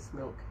produce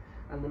milk,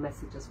 and the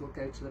messages will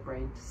go to the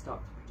brain to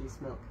start to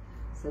produce milk.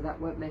 So that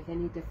won't make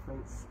any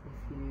difference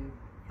if you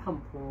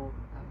pump or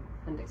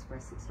hand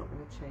express. It's not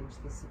going to change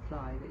the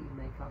supply that you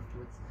make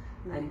afterwards.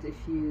 No. And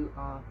if you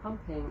are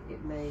pumping,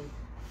 it may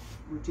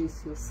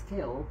reduce your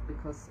skill,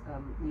 because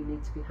you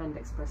need to be hand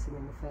expressing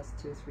in the first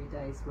 2 or 3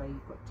 days where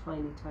you've got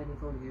tiny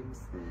volumes,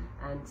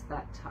 and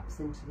that taps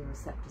into the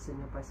receptors in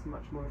your breast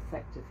much more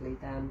effectively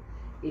than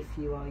if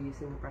you are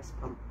using a breast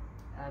pump.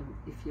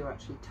 If you're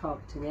actually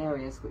targeting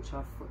areas which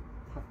have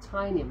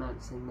tiny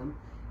amounts in them,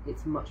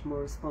 it's much more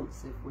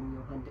responsive when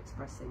you're hand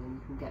expressing, and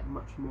you can get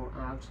much more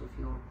out of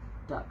your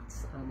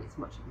ducts, and it's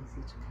much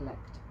easier to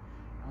collect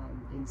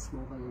in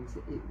small volumes.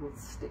 It will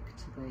stick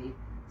to the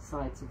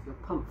sides of your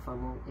pump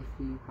funnel if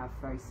you have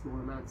very small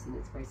amounts, and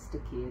it's very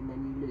sticky, and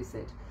then you lose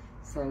it.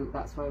 So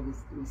that's why we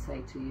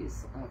say to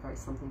use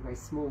something very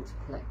small to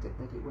collect it,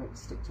 that it won't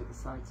stick to the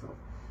sides of.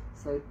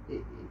 So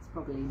it's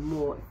probably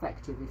more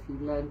effective if you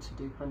learn to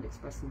do hand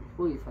expressing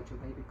before you've had your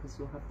baby, because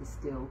you'll have the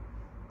skill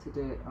to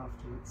do it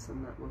afterwards,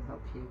 and that will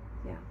help you.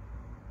 Yeah.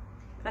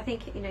 But I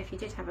think, you know, if you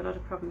did have a lot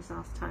of problems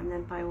last time,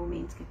 then by all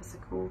means give us a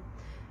call,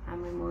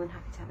 and we're more than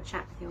happy to have a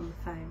chat with you on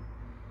the phone.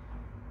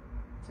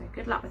 So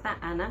good luck with that,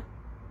 Anna.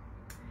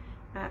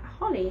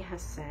 Holly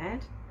has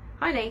said,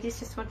 hi ladies,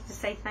 just wanted to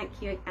say thank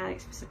you,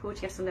 Alex, for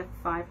supporting us on level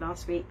 5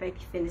 last week. Baby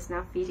Finn is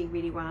now feeding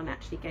really well and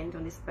actually gained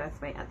on his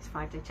birth weight at this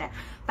 5-day check.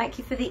 Thank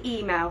you for the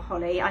email,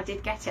 Holly. I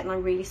did get it, and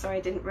I'm really sorry I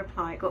didn't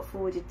reply. It got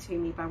forwarded to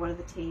me by one of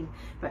the team,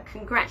 but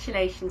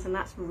congratulations, and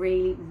that's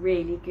really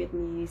good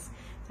news.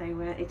 So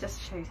it just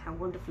shows how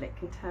wonderful it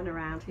can turn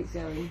around. Keep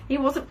going. He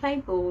wasn't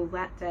playing ball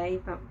that day,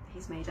 but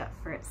he's made up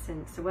for it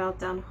since. So well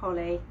done,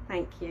 Holly.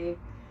 Thank you.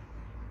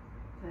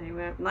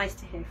 So nice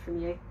to hear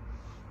from you.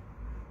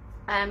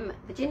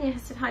 Virginia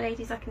has said, hi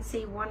ladies, I can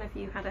see one of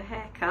you had a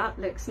haircut.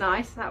 Looks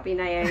nice. That'll be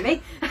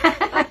Naomi.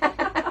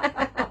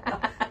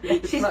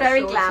 She's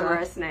very shorter.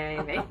 Glamorous,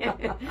 Naomi.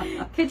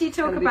 Could you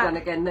talk about... Be done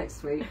again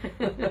next week.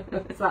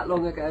 It's that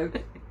long ago.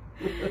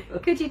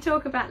 Could you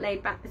talk about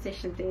laid back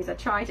position, please? I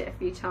tried it a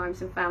few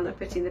times and found that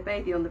putting the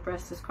baby on the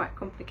breast was quite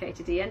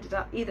complicated. He ended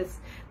up either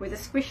with a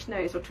squished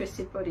nose or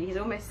twisted body. He's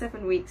almost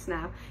 7 weeks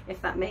now,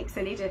 if that makes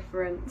any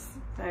difference.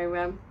 So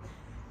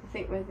I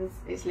think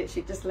it's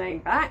literally just laying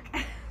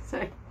back.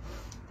 So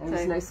there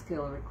is no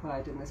skill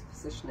required in this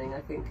positioning.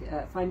 I think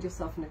find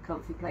yourself in a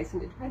comfy place,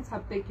 and it depends how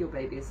big your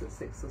baby is at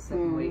 6 or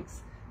 7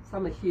 weeks.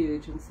 Some are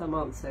huge and some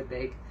aren't so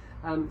big.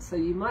 So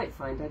you might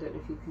find, I don't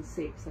know if you can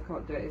see because I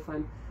can't do it if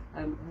I'm,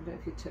 I don't know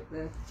if you tip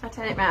the... Shall I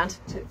turn it round?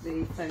 Tip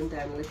the phone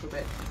down a little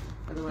bit,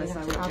 otherwise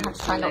I'll have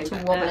to try not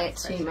to wobble it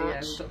too much.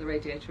 Yeah, we've got the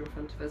radiator in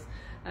front of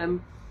us.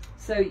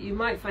 So you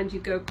might find you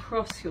go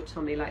across your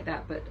tummy like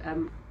that, but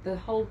the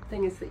whole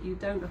thing is that you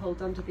don't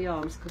hold under the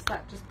arms, because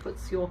that just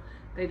puts your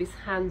baby's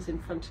hands in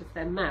front of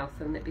their mouth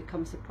and it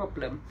becomes a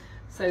problem.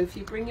 So if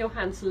you bring your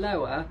hands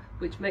lower,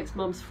 which makes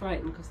mums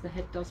frightened because the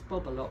head does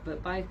bob a lot,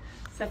 but by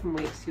 7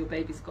 weeks your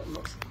baby's got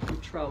lots of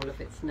control of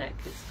its neck.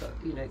 It's got,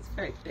 you know, it's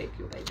very big,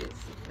 your baby.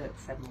 It's at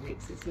 7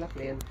 weeks. It's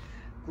lovely and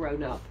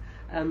grown up.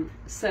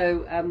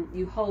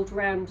 You hold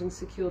round and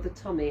secure the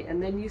tummy,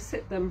 and then you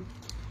sit them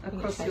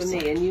across your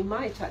knee, and you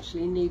might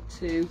actually need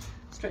to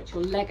stretch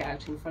your leg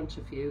out in front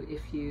of you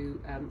if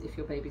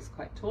your baby's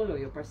quite tall or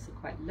your breasts are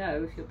quite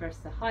low. If your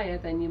breasts are higher,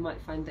 then you might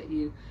find that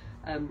you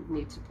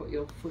need to put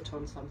your foot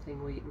on something,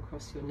 or you can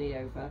cross your knee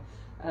over,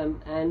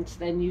 and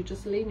then you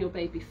just lean your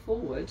baby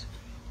forward.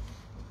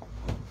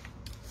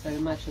 So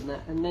imagine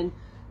that, and then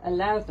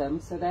allow them,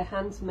 so their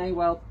hands may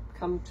well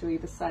come to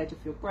either side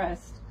of your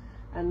breast,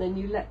 and then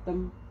you let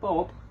them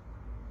bob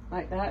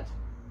like that,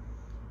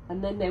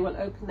 and then they will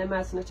open their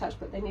mouths and attach,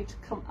 but they need to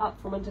come up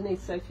from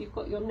underneath. So if you've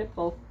got your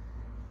nipple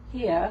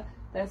here,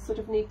 they sort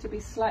of need to be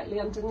slightly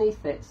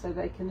underneath it so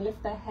they can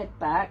lift their head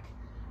back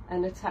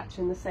and attach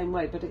in the same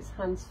way, but it's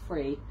hands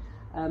free.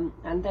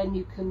 And then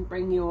you can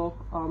bring your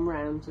arm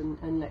round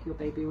and let your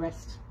baby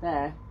rest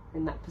there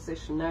in that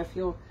position. Now if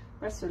your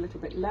breasts are a little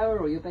bit lower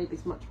or your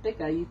baby's much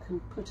bigger, you can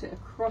put it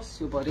across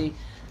your body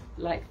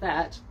like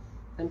that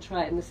and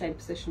try it in the same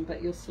position,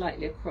 but you're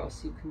slightly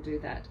across. You can do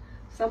that.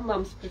 Some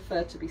mums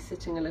prefer to be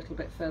sitting a little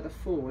bit further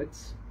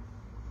forwards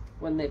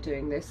when they're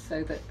doing this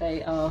so that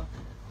they are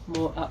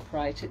more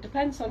upright. It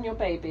depends on your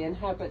baby and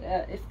how, but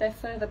if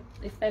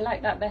they're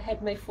like that, their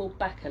head may fall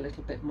back a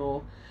little bit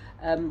more,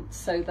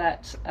 so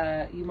that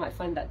you might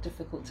find that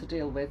difficult to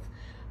deal with.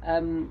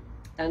 And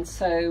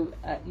so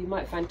you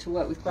might find to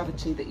work with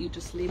gravity that you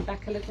just lean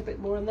back a little bit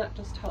more, and that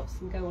just helps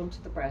them go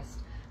onto the breast.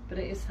 But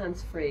it is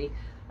hands-free.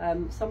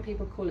 Some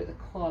people call it the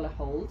koala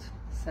hold,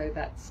 so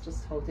that's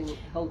just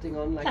holding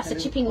on like that's a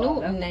Chippy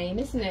Norton name,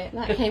 isn't it?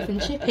 That came from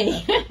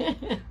Chippy.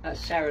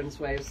 That's Sharon's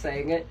way of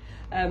saying it,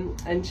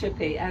 and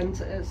Chippy, and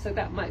so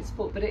that might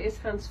support, but it is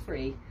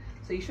hands-free.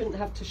 So you shouldn't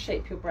have to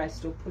shape your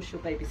breast or push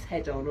your baby's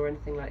head on or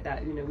anything like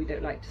that. You know, we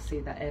don't like to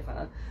see that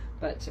ever,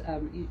 but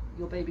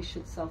your baby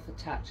should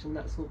self-attach, and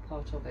that's all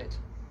part of it.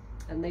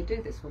 And they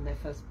do this when they're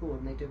first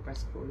born. They do a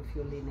breast crawl if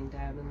you're leaning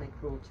down, and they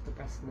crawl to the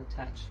breast and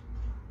attach.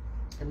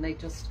 And they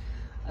just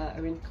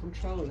are in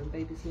control, and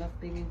babies love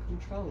being in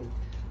control.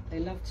 They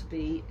love to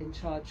be in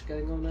charge,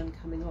 going on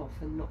and coming off,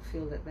 and not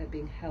feel that they're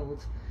being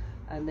held,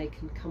 and they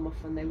can come off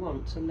when they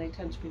want, and they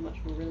tend to be much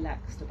more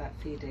relaxed about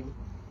feeding.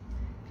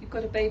 If you've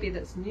got a baby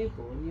that's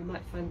newborn, you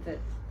might find that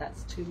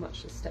that's too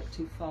much, a step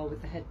too far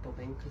with the head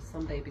bobbing, because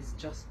some babies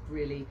just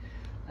really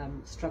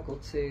struggle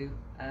to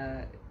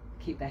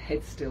keep their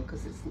head still,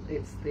 because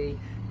it's the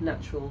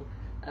natural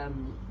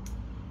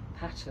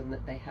pattern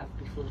that they have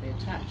before they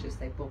attach, is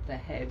they bob their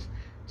head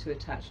to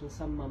attach, and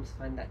some mums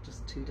find that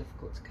just too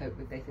difficult to cope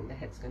with. They think the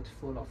head's going to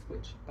fall off,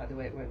 which by the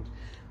way it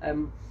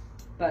won't,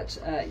 but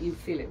you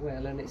feel it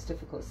will, and it's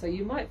difficult. So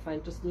you might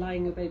find just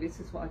lying your baby,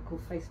 this is what I call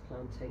face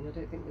planting. I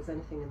don't think there's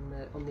anything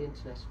on the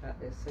internet about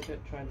this, so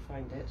don't try and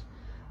find it.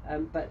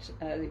 But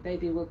the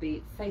baby will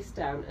be face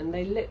down, and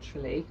they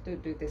literally,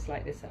 don't do this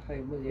like this at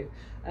home, will you?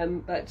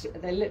 But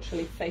they're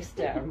literally face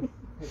down,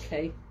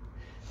 okay?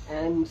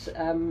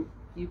 And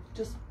you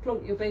just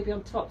plonk your baby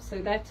on top,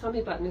 so their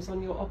tummy button is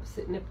on your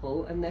opposite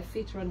nipple and their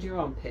feet are under your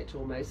armpit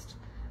almost,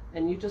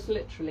 and you just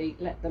literally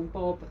let them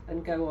bob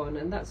and go on.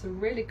 And that's a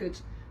really good,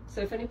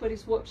 so if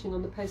anybody's watching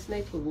on the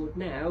postnatal ward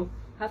now,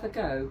 have a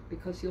go,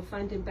 because you'll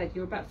find in bed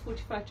you're about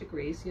 45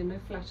 degrees, you're no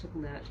flatter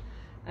than that,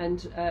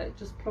 and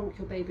just plonk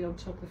your baby on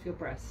top of your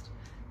breast,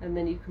 and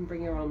then you can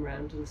bring your arm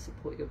round and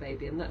support your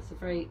baby, and that's a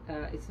very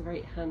it's a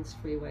very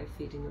hands-free way of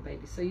feeding your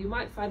baby. So you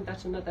might find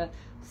that another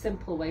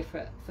simple way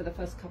for the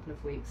first couple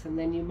of weeks, and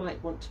then you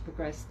might want to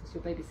progress, because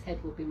your baby's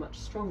head will be much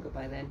stronger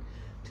by then,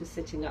 to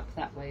sitting up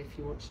that way if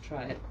you want to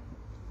try it.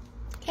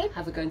 Okay,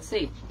 have a go and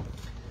see.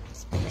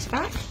 Let's put this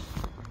back.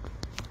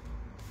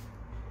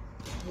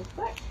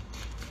 Make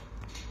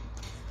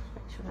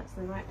sure that's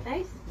in the right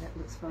place. That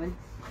looks fine.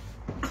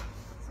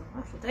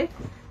 that'll do.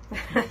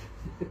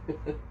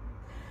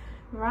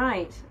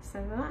 Right,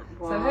 so that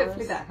was... So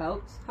hopefully that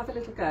helps. Have a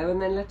little go and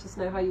then let us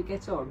know how you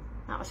get on.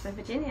 That was for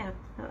Virginia.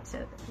 That's a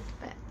little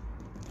bit.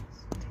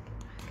 Take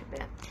it back a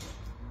bit.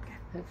 Okay.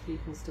 Hopefully you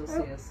can still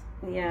see us.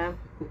 Yeah.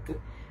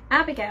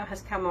 Abigail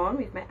has come on.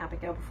 We've met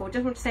Abigail before.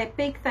 Just want to say a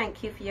big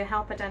thank you for your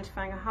help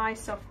identifying a high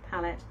soft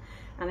palate.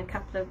 And a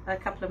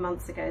couple of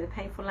months ago, the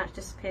painful latch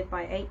disappeared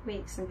by 8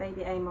 weeks, and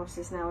baby Amos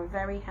is now a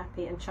very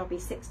happy and chubby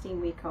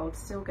 16-week-old,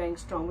 still going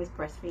strong with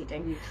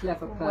breastfeeding. You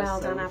clever person. Well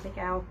done,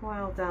 Abigail.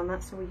 Well done.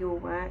 That's all your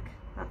work.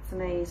 That's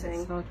amazing.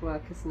 It's hard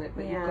work, isn't it?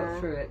 But you've got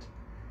through it,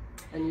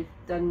 and you've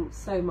done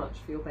so much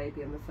for your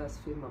baby in the first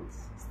few months.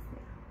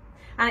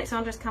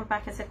 Alexandra's come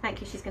back and said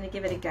thank you. She's going to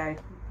give it a go.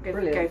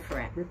 Go for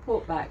it.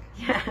 Report back.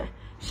 Yeah.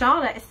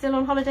 Charlotte is still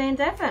on holiday in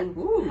Devon.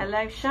 Ooh,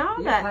 hello, Charlotte.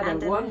 You've had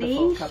and a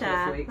wonderful Alicia. couple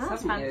of weeks,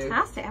 That's haven't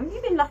fantastic. Haven't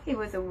you been lucky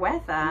with the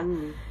weather?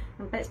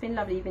 But it's been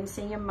lovely. You've been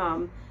seeing your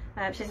mum.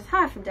 She says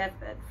hi from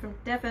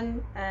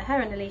Devon.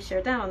 Her and Alicia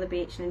are down on the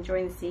beach and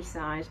enjoying the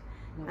seaside.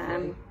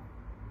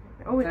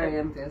 Always very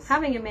envious.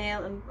 Having a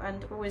meal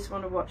and always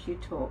want to watch you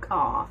talk.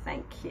 Ah,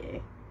 thank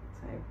you.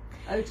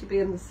 So, to be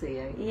in the sea,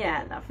 eh?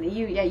 Yeah, lovely.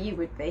 You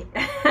would be.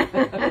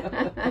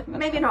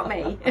 Maybe not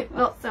me.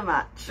 Not so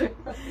much.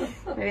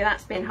 Maybe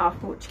that's been half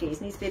Portuguese.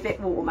 Needs to be a bit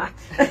warmer.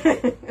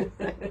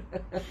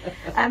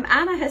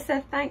 Anna has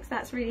said thanks.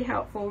 That's really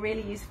helpful.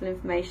 Really useful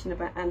information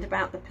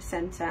about the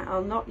placenta.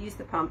 I'll not use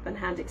the pump and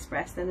hand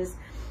express. Then as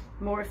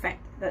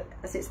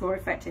it's more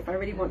effective. I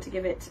really want to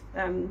give it.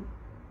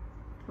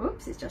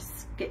 Whoops, it's just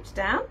skipped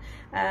down.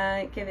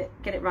 Get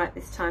it right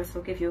this time, so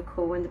we'll give you a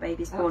call when the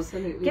baby's born.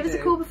 Absolutely give us a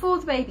call before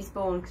the baby's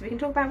born, because we can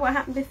talk about what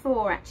happened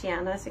before, actually,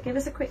 Anna. So give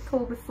us a quick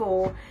call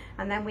before,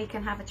 and then we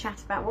can have a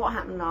chat about what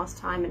happened last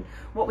time and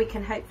what we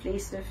can hopefully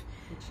sort of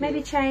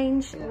maybe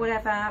change, or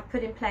whatever,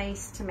 put in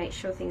place to make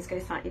sure things go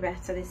slightly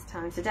better this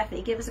time. So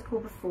definitely give us a call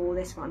before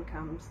this one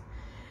comes.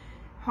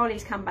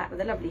 Holly's come back with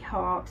a lovely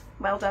heart.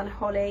 Well done,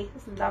 Holly.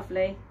 It's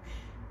lovely.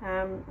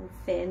 And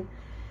Finn.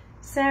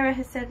 Sarah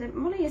has said that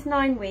Molly is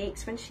 9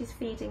 weeks. When she's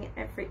feeding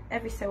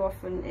every so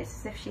often, it's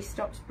as if she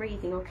stops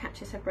breathing or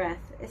catches her breath.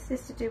 Is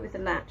this to do with the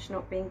latch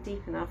not being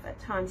deep enough? At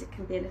times it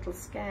can be a little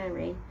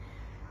scary.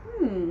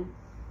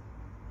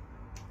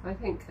 I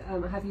think,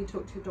 have you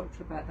talked to your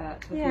doctor about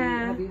that?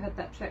 Have you had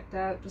that checked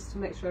out just to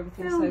make sure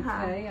everything's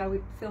okay? I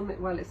would film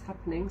it while it's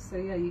happening, so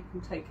yeah, you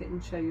can take it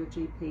and show your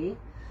GP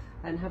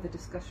and have a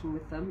discussion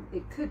with them.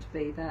 It could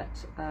be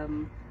that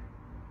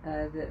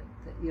that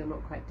you're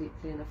not quite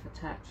deeply enough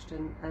attached,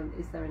 and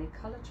is there any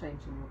colour change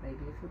in your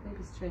baby? If your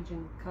baby's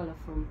changing colour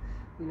from,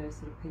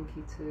 sort of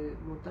pinky to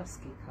more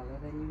dusky colour,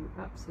 then you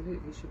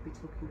absolutely should be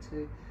talking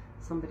to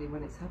somebody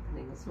when it's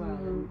happening as well,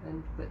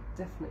 but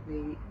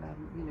definitely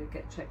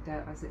get checked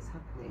out as it's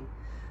happening.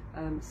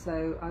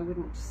 So I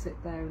wouldn't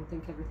sit there and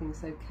think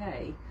everything's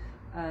okay.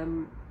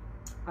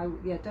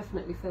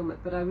 Definitely film it,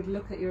 but I would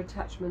look at your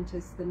attachment.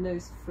 Is the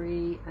nose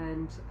free,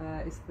 and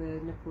is the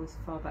nipple as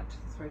far back to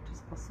the throat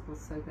as possible,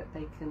 so that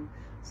they can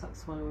suck,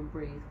 swallow and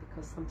breathe,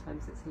 because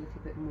sometimes it's a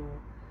little bit more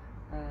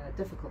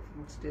difficult for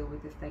them to deal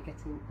with if they're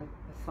getting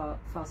a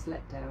fast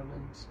letdown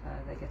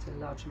and they get a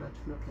large amount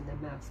of milk in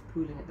their mouth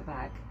pooling at the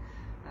back,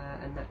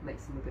 and that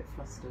makes them a bit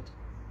flustered.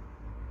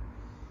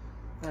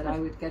 But I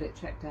would get it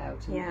checked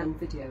out and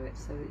video it,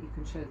 so that you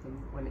can show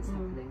them when it's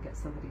happening. Get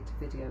somebody to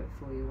video it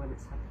for you when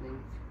it's happening,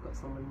 if you've got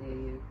someone near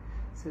you,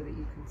 so that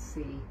you can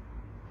see.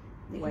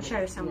 You can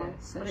show someone.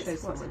 Show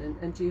someone.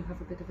 And do you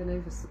have a bit of an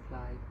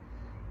oversupply?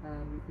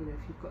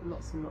 If you've got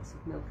lots and lots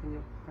of milk and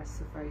your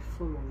breasts are very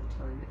full all the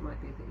time, it might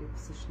be that your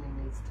positioning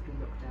needs to be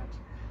looked at,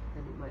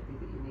 and it might be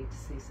that you need to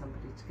see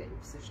somebody to get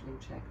your positioning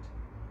checked.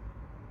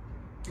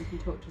 You can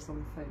talk to us on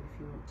the phone if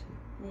you want to.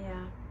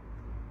 Yeah.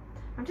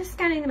 I'm just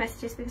scanning the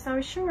messages because I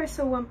was sure I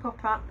saw one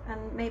pop up,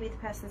 and maybe the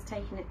person's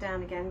taken it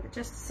down again. But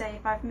just to say,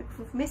 if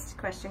we've missed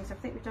questions, I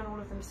think we've done all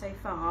of them so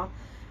far.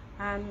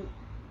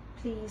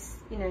 Please,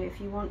 if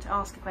you want to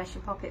ask a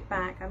question, pop it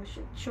back. I'm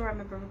sure I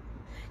remember,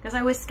 because I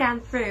always scan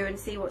through and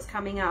see what's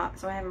coming up,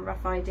 so I have a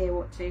rough idea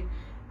what's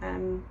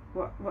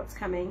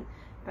coming.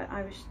 But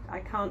I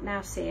can't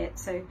now see it,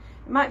 so it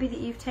might be that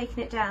you've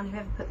taken it down.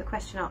 Whoever put the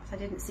question up, I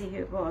didn't see who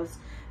it was.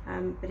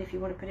 But if you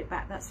want to put it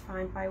back, that's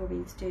fine. By all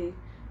means, do.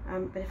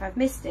 But if I've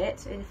missed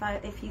it, and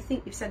if you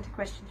think you've sent a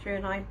question through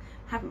and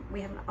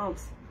we haven't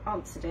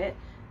answered it,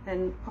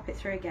 then pop it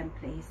through again,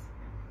 please.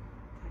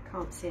 I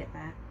can't see it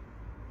there.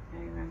 So,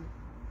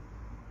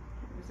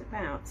 it was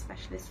about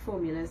specialist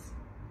formulas,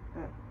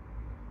 but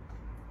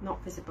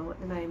not visible at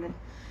the moment.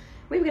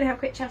 We were going to have a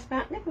quick chat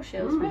about nipple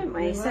shields, weren't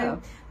we?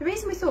 So the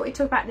reason we thought we'd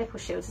talk about nipple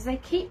shields is they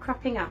keep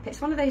cropping up.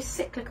 It's one of those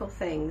cyclical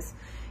things.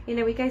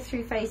 We go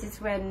through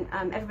phases when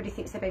everybody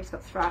thinks their baby's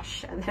got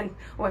thrush,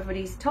 or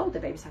everybody's told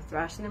their babies have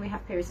thrush, and then we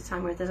have periods of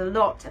time where there's a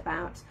lot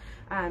about,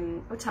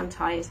 or tongue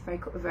tie is a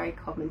very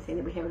common thing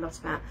that we hear a lot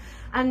about.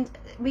 And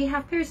we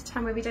have periods of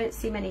time where we don't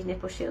see many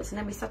nipple shields, and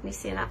then we suddenly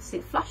see an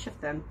absolute flush of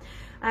them.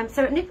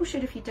 So a nipple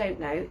shield, if you don't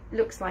know,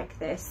 looks like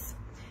this,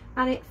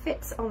 and it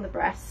fits on the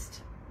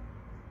breast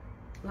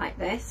like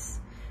this.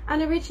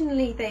 And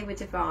originally they were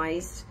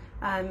devised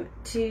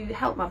to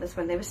help mothers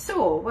when they were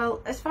sore.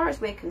 Well, as far as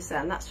we're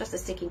concerned, that's just a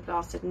sticking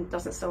plaster and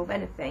doesn't solve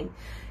anything.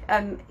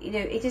 You know,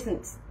 it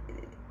isn't.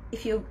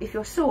 If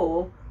you're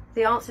sore,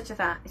 the answer to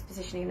that is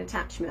positioning and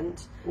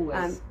attachment,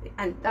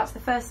 and that's the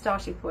first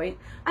starting point.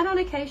 And on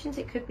occasions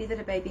it could be that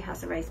a baby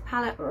has a raised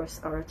palate or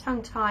a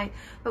tongue tie,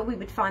 but we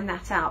would find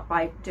that out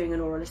by doing an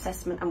oral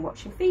assessment and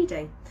watching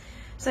feeding.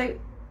 So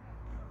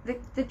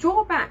the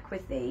drawback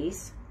with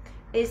these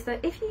is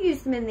that if you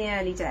use them in the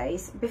early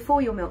days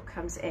before your milk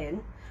comes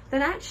in,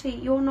 then actually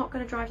you're not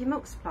going to drive your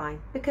milk supply,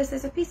 because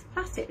there's a piece of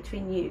plastic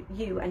between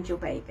you and your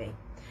baby.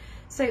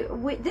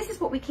 So this is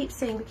what we keep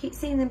seeing. We keep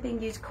seeing them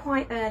being used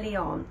quite early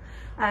on,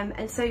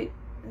 and so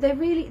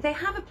they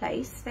have a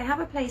place. They have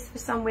a place for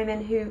some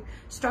women who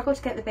struggle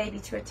to get the baby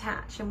to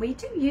attach, and we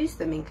do use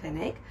them in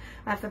clinic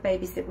for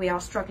babies that we are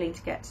struggling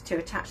to get to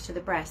attach to the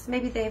breast.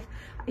 Maybe they've,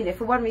 you know,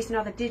 for one reason or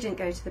another didn't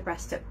go to the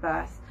breast at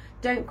birth,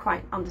 don't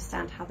quite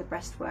understand how the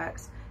breast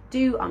works,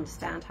 do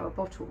understand how a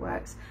bottle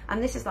works,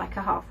 and this is like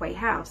a halfway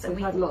house. And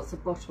we've had lots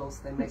of bottles,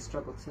 they may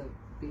struggle to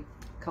be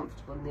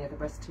comfortable near the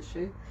breast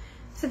tissue.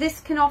 So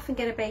this can often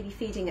get a baby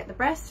feeding at the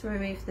breast,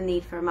 remove the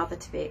need for a mother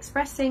to be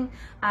expressing,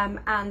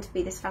 and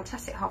be this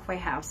fantastic halfway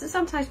house. And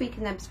sometimes we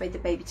can then persuade the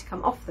baby to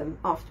come off them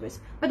afterwards,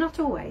 but not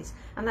always.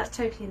 And that's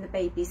totally in the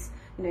baby's,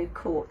 you know,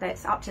 court.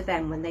 That's up to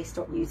them when they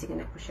stop using a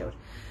nipple shield.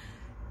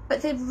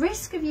 But the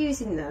risk of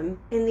using them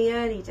in the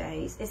early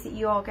days is that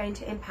you are going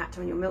to impact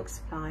on your milk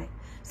supply.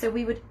 So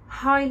we would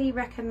highly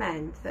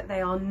recommend that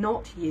they are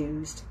not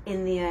used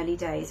in the early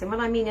days. And when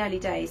I mean early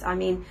days, I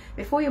mean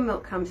before your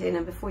milk comes in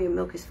and before your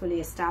milk is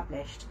fully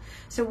established.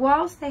 So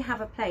whilst they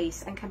have a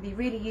place and can be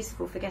really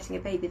useful for getting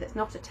a baby that's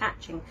not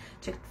attaching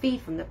to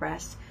feed from the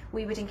breast,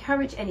 we would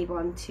encourage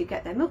anyone to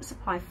get their milk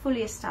supply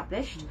fully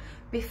established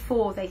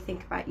before they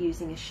think about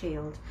using a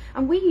shield.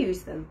 And we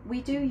use them,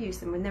 we do use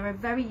them, and they're a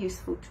very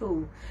useful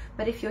tool.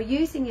 But if you're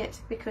using it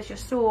because you're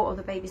sore or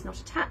the baby's not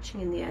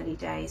attaching in the early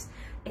days,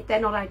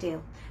 they're not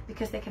ideal,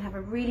 because they can have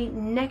a really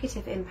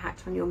negative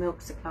impact on your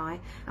milk supply.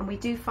 And we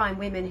do find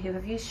women who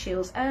have used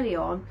shields early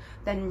on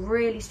then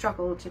really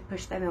struggle to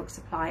push their milk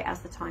supply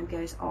as the time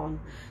goes on.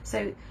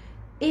 So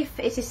if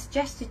it is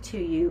suggested to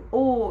you,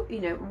 or,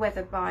 you know,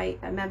 whether by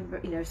a member,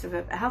 you know, sort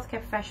of a healthcare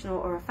professional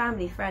or a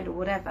family friend or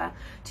whatever,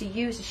 to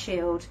use a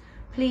shield,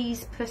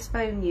 please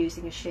postpone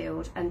using a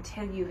shield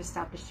until you've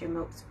established your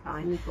milk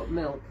supply. And you've got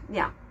milk.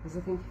 Yeah. Because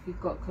I think if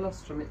you've got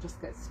colostrum, it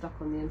just gets stuck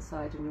on the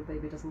inside and your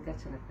baby doesn't get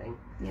anything.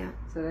 Yeah.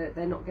 So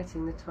they're not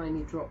getting the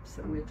tiny drops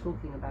that we're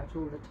talking about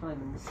all the time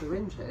in the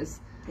syringes.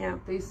 Yeah.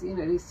 These, you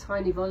know, these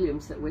tiny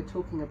volumes that we're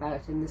talking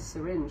about in this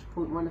syringe,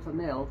 0.1 of a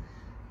mil,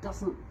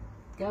 doesn't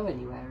go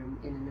anywhere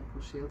in a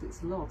nipple shield.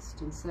 It's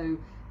lost, and so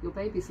your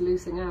baby's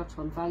losing out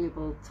on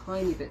valuable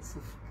tiny bits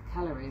of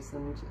calories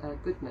and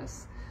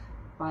goodness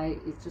by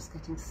it just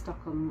getting stuck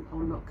on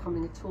not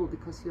coming at all,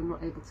 because you're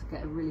not able to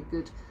get a really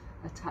good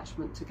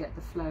attachment to get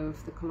the flow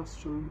of the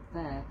colostrum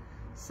there.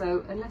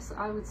 So unless,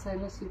 I would say,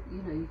 unless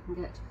you know you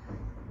can get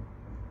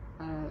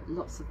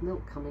lots of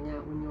milk coming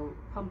out when you're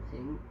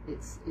pumping,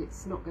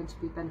 it's not going to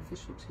be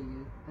beneficial to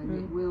you,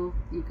 and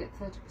you get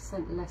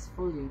 30% less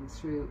volume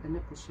through a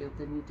nipple shield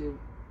than you do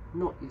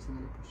not using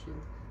a nipple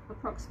shield,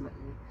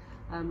 approximately.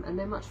 And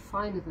they're much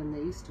finer than they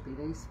used to be.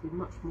 They used to be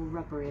much more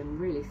rubbery and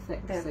really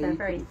thick. They're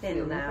very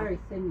thin now. They're very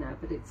thin now,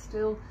 but it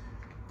still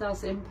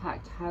does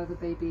impact how the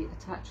baby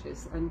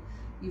attaches. And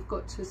you've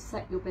got to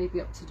set your baby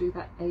up to do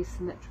that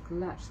asymmetrical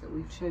latch that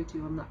we've showed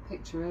you on that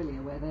picture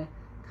earlier, where they're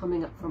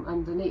coming up from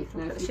underneath.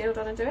 Now, put the shield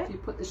on and do it. If you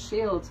put the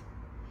shield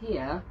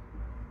here,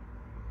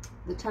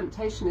 the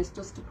temptation is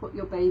just to put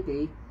your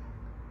baby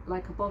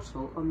like a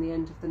bottle on the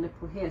end of the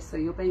nipple here. So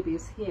your baby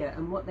is here,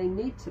 and what they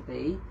need to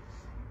be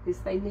is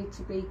they need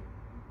to be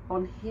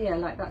on here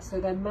like that,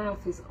 so their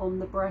mouth is on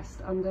the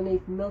breast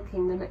underneath,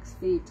 milking the next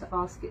feed to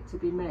ask it to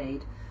be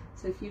made.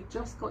 So if you've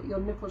just got your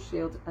nipple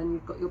shield and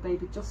you've got your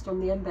baby just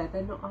on the end there,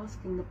 they're not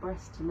asking the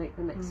breast to make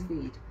the next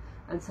feed,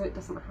 and so it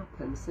doesn't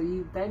happen. So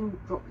you then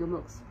drop your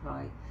milk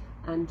supply,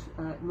 and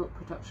milk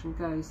production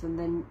goes, and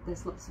then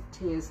there's lots of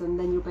tears, and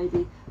then your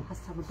baby has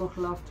to have a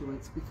bottle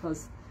afterwards,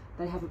 because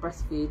they have a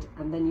breastfeed,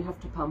 and then you have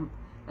to pump,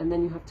 and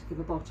then you have to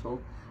give a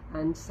bottle.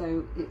 And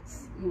so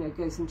it's, you know,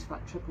 goes into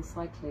that triple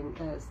cycling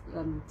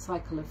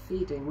cycle of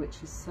feeding,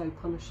 which is so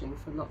punishing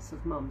for lots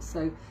of mums.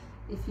 So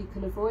if you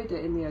can avoid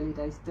it in the early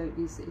days, don't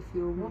use it. If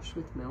you're awash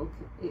with milk,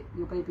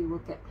 your baby will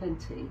get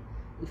plenty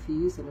if you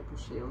use a nipple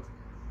shield.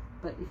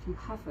 But if you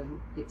haven't,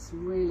 it's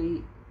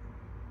really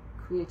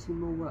creating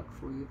more work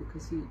for you,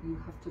 because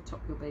you have to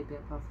top your baby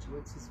up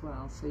afterwards as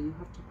well. So you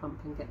have to pump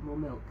and get more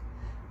milk,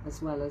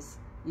 as well as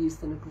use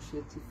the nipple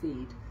shield to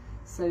feed.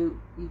 So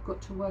you've got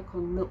to work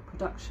on milk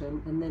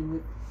production, and then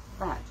with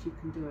that you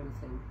can do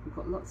anything. If you've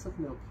got lots of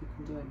milk, you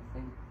can do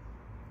anything.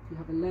 If you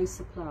have a low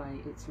supply,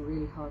 it's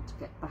really hard to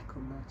get back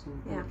on that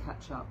and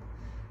catch up.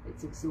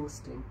 It's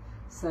exhausting.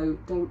 So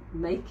don't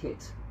make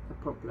it a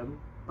problem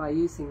by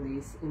using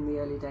these in the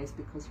early days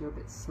because you're a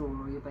bit sore,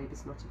 or your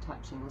baby's not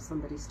attaching, or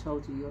somebody's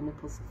told you your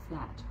nipples are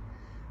flat,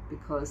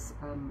 because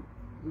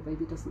your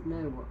baby doesn't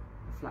know what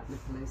a flat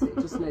nipple is.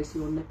 It just knows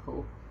your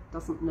nipple.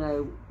 doesn't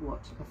know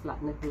what a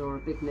flat nipple or a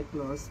big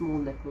nipple or a small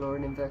nipple or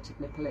an inverted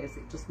nipple is.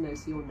 It just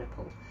knows your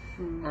nipple.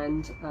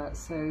 And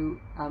so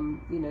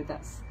you know,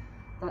 that's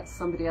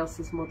somebody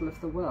else's model of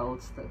the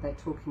world that they're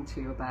talking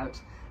to you about,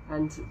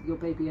 and your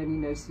baby only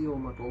knows your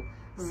model.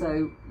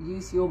 So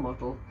use your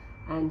model,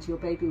 and your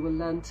baby will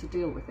learn to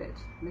deal with it.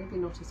 Maybe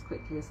not as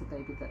quickly as a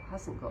baby that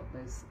hasn't got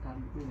those,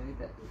 you know,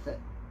 that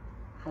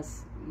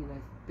has, you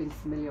know, been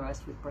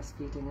familiarised with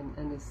breastfeeding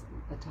and is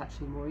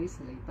attaching more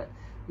easily. But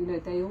you know,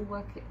 they all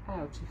work it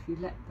out if you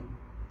let them.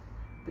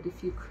 But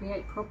if you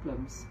create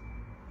problems,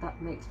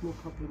 that makes more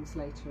problems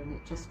later, and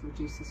it just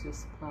reduces your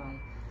supply,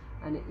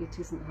 and it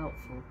isn't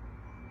helpful.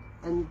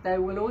 And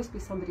there will always be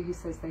somebody who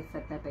says they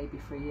fed their baby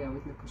for a year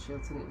with nipple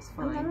shields and it was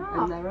fine.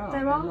 And there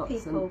are lots.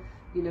 People. And,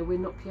 you know, we're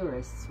not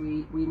purists.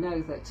 We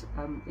know that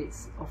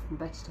it's often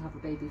better to have a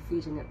baby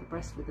feeding at the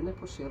breast with a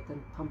nipple shield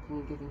than pumping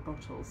and giving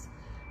bottles.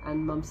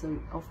 And mums are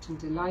often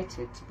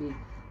delighted to be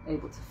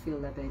able to feel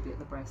their baby at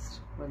the breast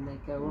when they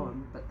go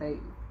on. But they,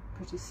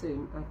 pretty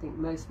soon, I think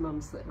most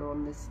mums that are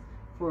on this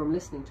forum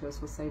listening to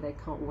us will say they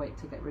can't wait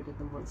to get rid of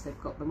them once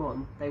they've got them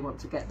on. They want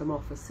to get them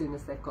off as soon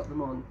as they've got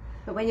them on.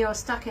 But when you're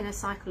stuck in a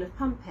cycle of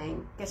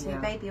pumping, getting a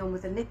baby on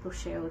with a nipple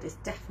shield is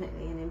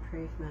definitely an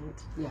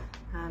improvement.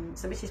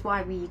 So which is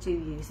why we do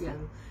use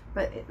them.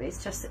 But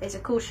it's a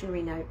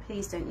cautionary note.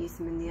 Please don't use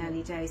them in the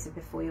early days and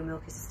before your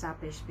milk is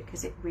established,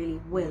 because it really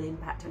will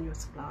impact on your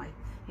supply.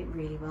 It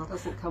really will. It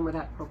doesn't come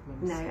without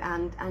problems. No,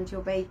 and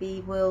your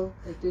baby will.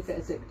 They do get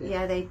addicted.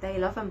 Yeah, they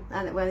love them.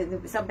 And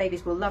well, some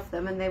babies will love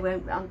them, and they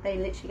won't. They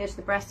literally go to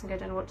the breast and go,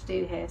 don't know what to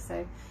do here.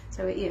 So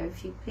you know,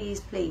 if you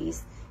please,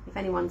 if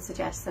anyone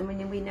suggests them,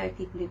 and we know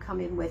people who come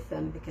in with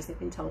them because they've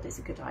been told it's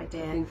a good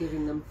idea. I've been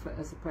giving them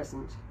as a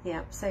present.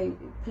 Yeah. So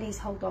please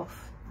hold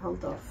off.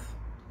 Hold off.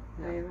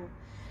 Yeah.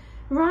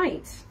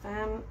 Right.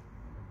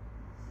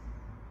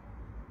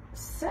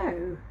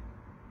 So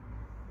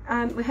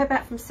we heard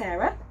back from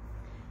Sarah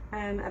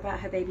about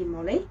her baby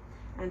Molly,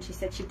 and she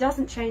said she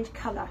doesn't change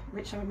colour,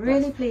 which I'm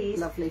really pleased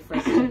lovely for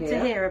us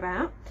to hear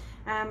about.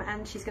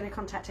 And she's going to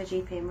contact her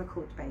GP and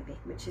record the baby,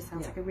 which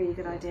sounds like a really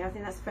good idea. I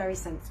think that's very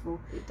sensible.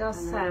 It does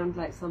sound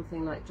like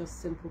something like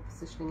just simple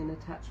positioning and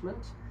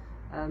attachment,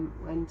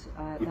 and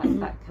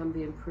that can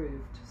be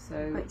improved.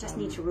 So but just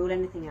need to rule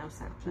anything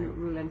else out. Don't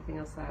rule anything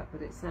else out,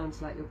 but it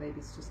sounds like your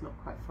baby's just not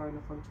quite far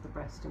enough onto the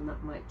breast, and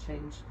that might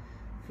change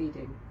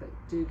feeding. But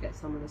do get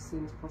someone as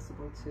soon as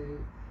possible to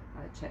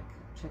check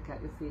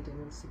out your feeding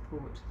and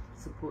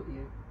support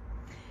you.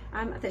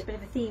 There's a bit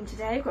of a theme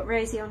today. I've got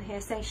Rosie on here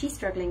saying she's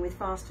struggling with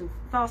fast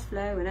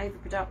flow and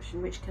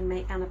overproduction, which can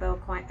make Annabelle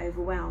quite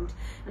overwhelmed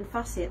and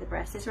fussy at the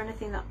breast. Is there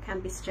anything that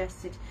can be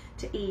suggested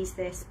to ease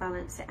this,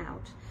 balance it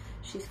out?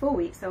 She's 4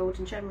 weeks old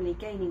and generally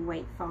gaining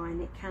weight fine.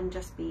 It can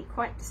just be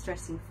quite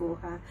distressing for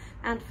her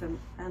and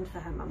for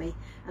her mummy,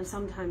 and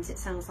sometimes it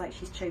sounds like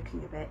she's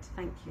choking a bit.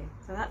 Thank you.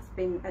 So that's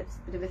been a bit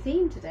of a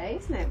theme today,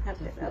 isn't it? We've had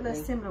other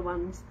similar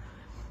ones.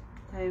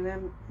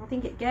 So I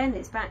think again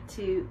it's back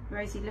to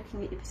Rosie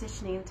looking at your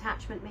positioning and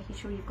attachment, making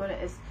sure you've got it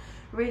as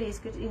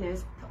good, you know,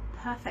 as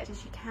perfect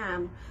as you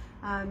can.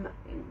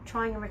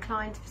 Trying a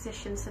reclined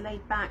position, so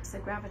laid back, so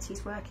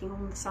gravity's working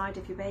on the side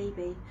of your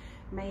baby,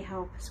 may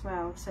help as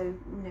well. So you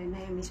know,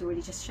 Naomi's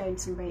already just shown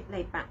some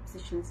laid back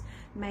positions,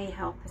 may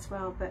help as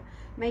well. But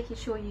making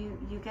sure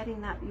you're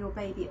getting your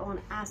baby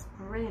on as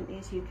brilliantly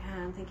as you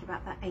can. Think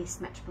about that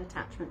asymmetrical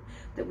attachment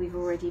that we've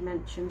already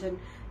mentioned, and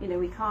you know,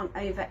 we can't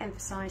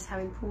overemphasize how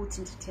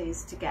important it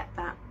is to get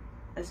that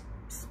as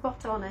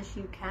spot on as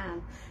you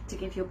can to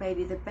give your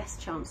baby the best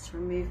chance to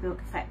remove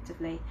milk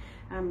effectively,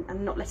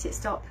 and not let it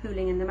start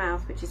pooling in the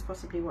mouth, which is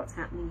possibly what's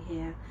happening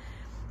here.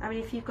 I mean,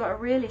 if you've got a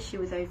real issue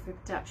with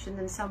overproduction,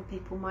 then some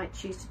people might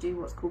choose to do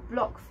what's called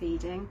block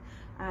feeding.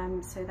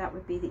 So that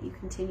would be that you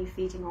continue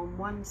feeding on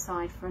one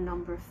side for a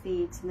number of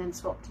feeds and then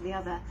swap to the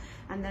other,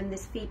 and then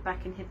this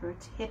feedback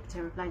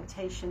inhibitor of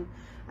lactation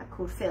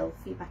called FIL,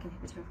 feedback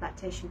inhibitor of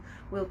lactation,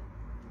 will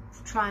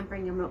try and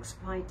bring your milk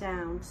supply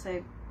down. So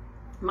it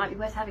might be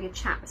worth having a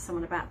chat with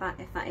someone about that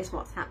if that is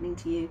what's happening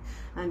to you,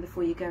 and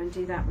before you go and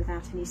do that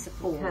without any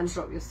support. You can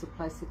drop your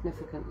supply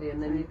significantly,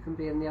 and then you can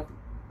be in the other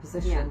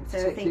position,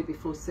 particularly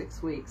before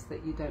 6 weeks,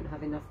 that you don't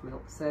have enough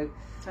milk. So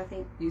I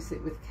think use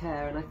it with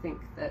care, and I think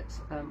that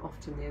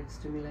often the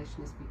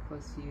overstimulation is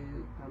because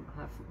you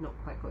have not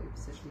quite got your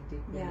positioning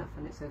deeply enough,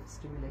 and it's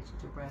overstimulated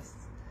your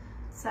breasts.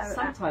 So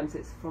sometimes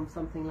it's from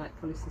something like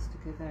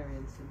polycystic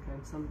ovarian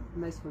syndrome.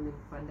 Most women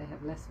find they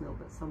have less milk,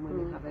 but some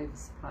women have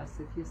oversupply.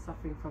 So if you're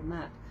suffering from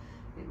that,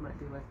 it might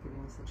be worth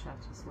giving us a chat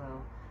as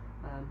well.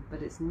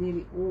 But it's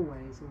nearly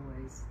always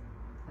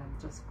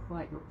just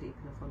quite not deep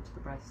enough onto the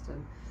breast.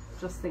 And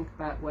just think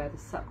about where the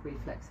suck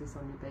reflex is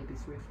on your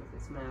baby's roof of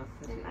its mouth.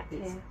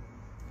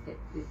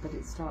 But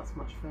it starts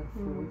much further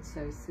forward,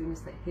 so as soon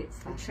as it hits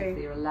that, if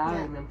you're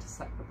allowing them to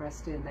suck the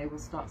breast in, they will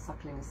start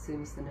suckling as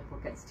soon as the nipple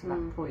gets to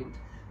that point,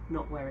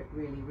 not where it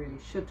really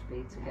should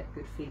be to get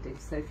good feeding.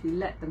 So if you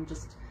let them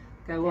just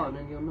go on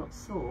and you're not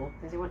sore.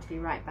 Because they want to be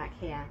right back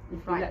here.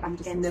 If you let them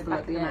just nibble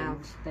at the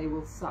end, they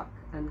will suck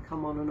and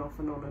come on and off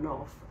and on and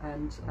off,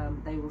 and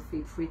they will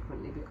feed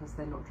frequently because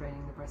they're not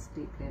draining the breast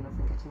deeply enough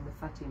and getting the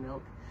fatty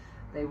milk.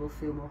 They will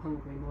feel more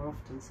hungry more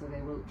often, so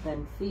they will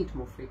then feed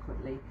more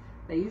frequently.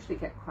 They usually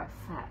get quite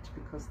fat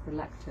because the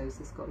lactose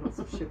has got lots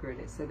of sugar in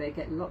it, so they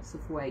get lots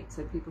of weight.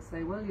 So people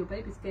say, well, your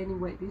baby's gaining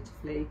weight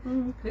beautifully,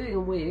 pooing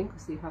and weeing,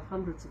 because you have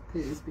hundreds of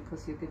poos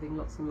because you're giving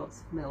lots and lots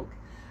of milk,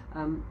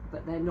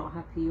 but they're not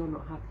happy, you're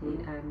not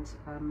happy,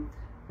 and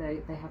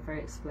they have very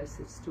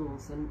explosive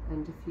stools.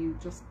 And if you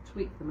just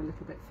tweak them a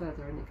little bit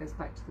further, and it goes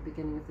back to the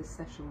beginning of this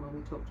session when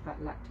we talked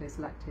about lactose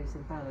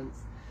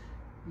imbalance,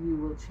 you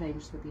will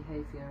change the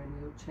behaviour and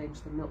you'll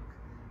change the milk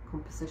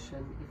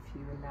composition if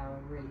you allow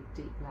a really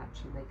deep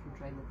latch and they can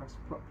drain the breast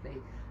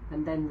properly,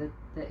 and then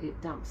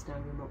it damps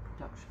down your milk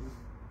production.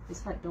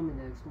 It's like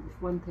dominoes. If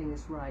one thing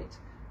is right,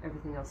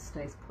 everything else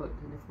stays put,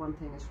 and if one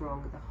thing is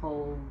wrong, the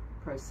whole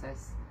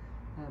process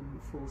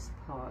falls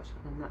apart,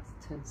 and that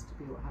tends to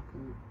be what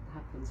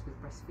happens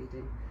with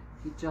breastfeeding.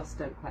 If you just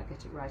don't quite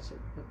get it right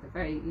at the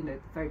very, the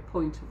very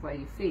point of where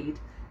you feed,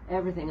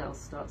 everything else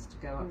starts to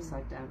go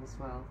upside down as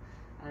well,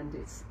 and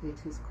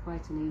it is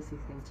quite an easy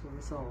thing to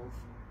resolve.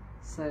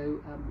 So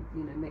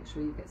make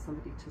sure you get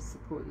somebody to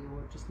support you,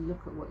 or just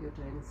look at what you're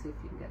doing and see if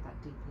you can get that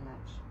deeper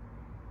latch.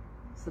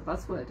 It's the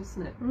buzzword,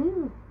 isn't it?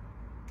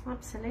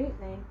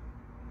 Absolutely.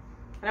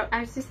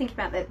 I was just thinking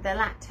about the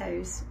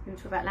lactose. When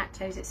we talk about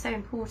lactose, it's so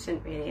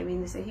important, really. I mean,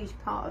 there's a huge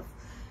part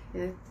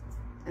of,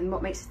 and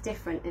what makes us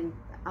different in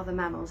other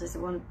mammals is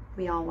that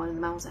we are one of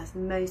the mammals that has the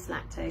most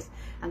lactose,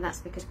 and that's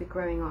because we're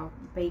growing our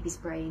babies'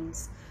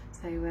 brains.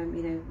 So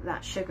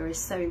that sugar is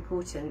so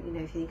important.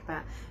 If you think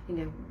about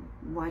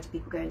why do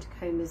people go into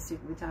comas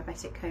with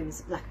diabetic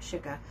comas? Lack of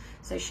sugar.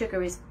 So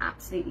sugar is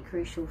absolutely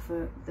crucial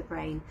for the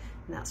brain,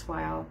 and that's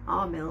why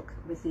our milk,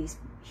 with these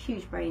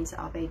huge brains that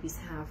our babies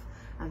have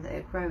and that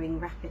are growing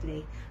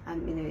rapidly,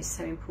 is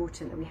so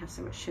important that we have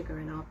so much sugar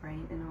in our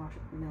brain, in our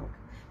milk.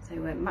 So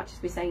much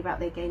as we're saying about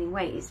they're gaining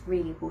weight, it's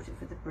really important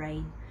for the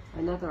brain.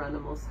 And other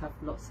animals have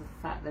lots of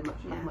fat. They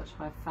have much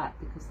higher fat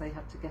because they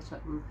have to get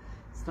up and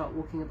start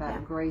walking about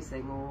and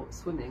grazing or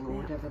swimming or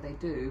whatever they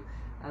do.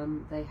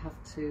 They have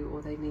to,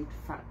 or they need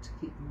fat to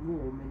keep them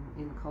warm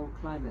in cold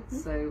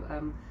climates. So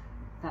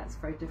that's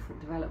very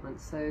different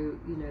development. So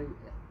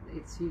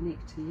it's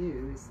unique to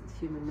you.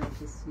 Human milk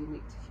is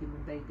unique to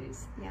human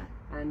babies.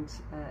 And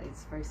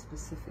it's very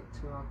specific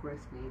to our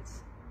growth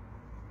needs.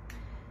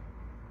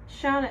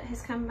 Charlotte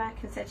has come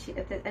back and said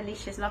that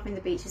Alicia's loving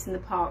the beaches and the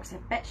parks. I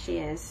bet she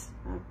is.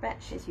 I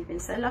bet she is. You've been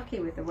so lucky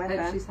with the weather.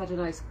 I hope she's had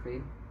an ice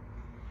cream.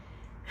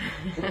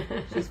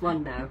 She's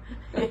won now.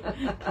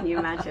 Can you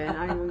imagine?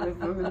 I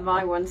remember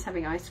my ones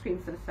having ice cream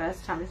for the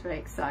first time. It was very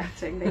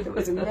exciting. They thought it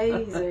was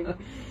amazing.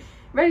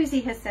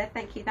 Rosie has said,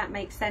 thank you, that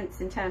makes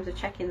sense in terms of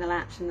checking the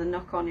latch and the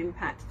knock-on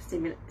impact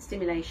of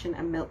stimulation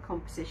and milk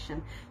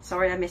composition.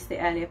 Sorry I missed the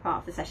earlier part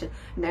of the session.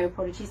 No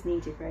apologies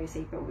needed,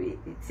 Rosie, but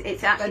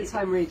it's actually...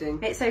 Bedtime reading.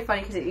 It's so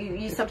funny because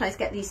you sometimes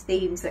get these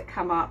themes that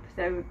come up,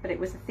 but it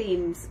was the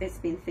themes, it's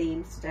been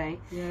themes today.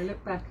 Yeah,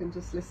 look back and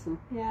just listen.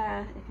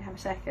 Yeah, if you have a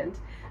second.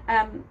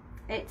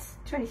 It's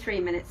 23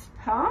 minutes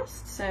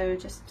past, so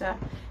just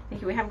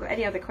thinking we haven't got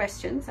any other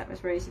questions. That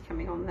was Rosie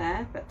coming on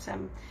there, but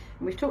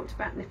we've talked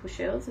about nipple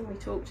shields, and we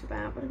talked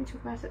about, what did we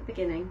talk about at the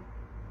beginning?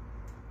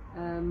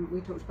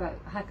 We talked about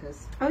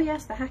hackers. Oh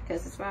yes, the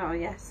hackers as well.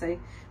 Yes, so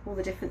all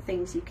the different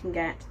things you can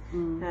get.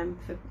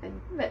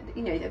 But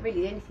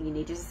really the only thing you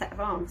need is a set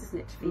of arms, isn't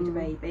it, to feed a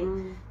baby?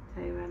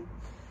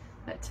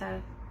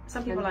 So,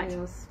 some people like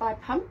to buy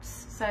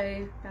pumps.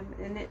 So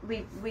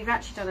we've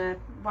actually done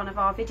one of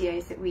our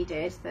videos that we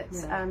did that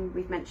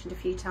we've mentioned a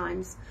few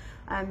times.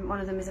 One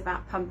of them is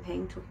about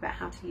pumping, talking about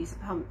how to use a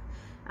pump.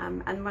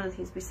 And one of the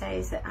things we say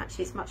is that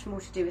actually it's much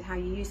more to do with how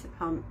you use the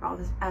pump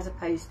as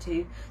opposed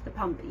to the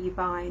pump that you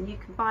buy. And you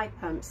can buy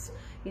pumps,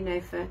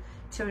 for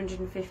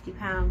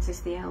 £250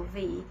 is the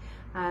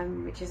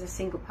LV, which is a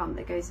single pump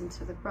that goes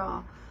into the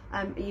bra.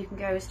 You can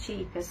go as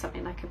cheap as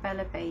something like a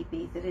Bella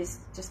Baby that is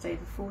just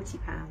over £40.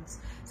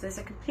 So there's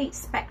a complete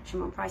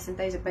spectrum on price, and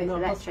those are both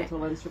electric. Hospital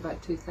ones are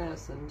about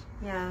 2,000.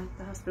 Yeah,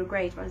 the hospital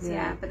grade ones,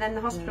 But then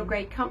the hospital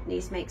grade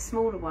companies make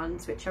smaller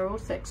ones, which are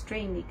also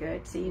extremely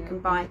good. So you can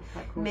buy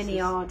mini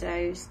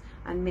Ardos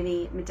and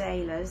mini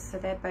Medelas, so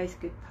they're both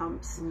good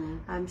pumps.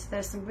 So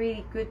there's some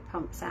really good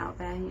pumps out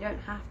there, and you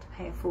don't have to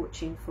pay a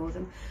fortune for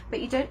them,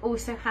 but you don't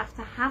also have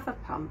to have a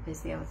pump,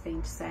 is the other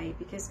thing to say,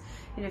 because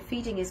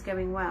feeding is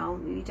going well.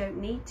 You don't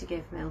need to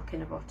give milk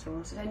in a bottle.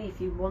 It's only if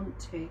you want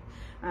to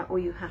or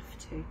you have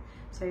to.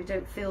 So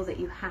don't feel that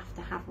you have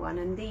to have one.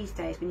 And these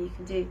days, when you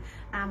can do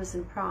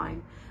Amazon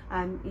Prime,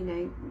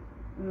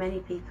 many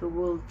people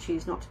will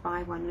choose not to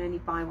buy one and only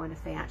buy one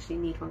if they actually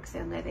need one, because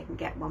they'll know they can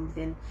get one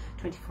within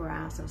 24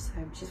 hours or so,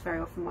 which is very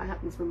often what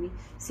happens when we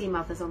see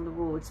mothers on the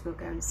wards. We'll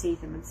go and see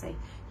them and say,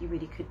 you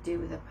really could do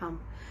with a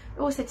pump.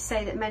 Also to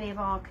say that many of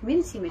our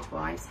community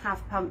midwives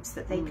have pumps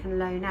that they can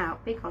loan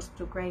out, big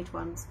hospital grade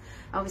ones.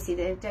 Obviously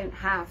they don't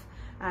have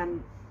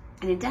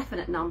an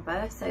indefinite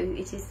number, so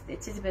it is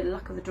a bit of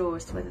luck of the draw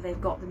as to whether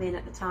they've got them in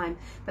at the time,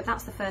 but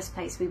that's the first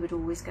place we would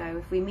always go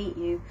if we meet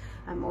you,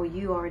 or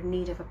you are in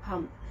need of a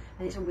pump.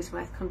 And it's always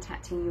worth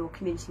contacting your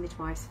community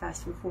midwives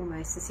first and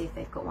foremost to see if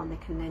they've got one they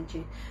can lend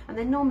you. And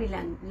they're normally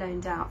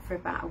loaned out for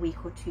about a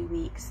week or 2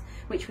 weeks,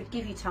 which would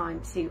give you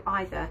time to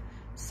either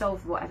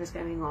solve whatever's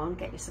going on,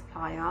 get your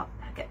supply up,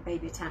 get the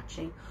baby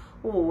attaching,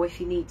 or if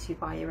you need to,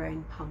 buy your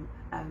own pump,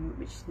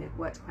 which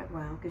works quite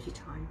well, gives you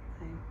time.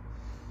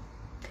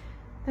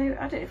 So I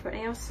don't know if we've got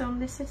anything else on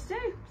this to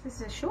do.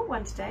 This is a short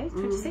one today,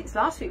 26.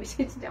 Last week we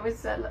did, it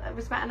was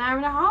about an hour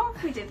and a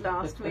half we did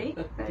last week.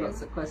 So.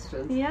 Lots of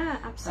questions. Yeah,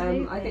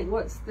 absolutely. I think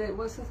what's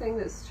the thing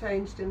that's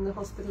changed in the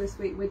hospital this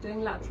week? We're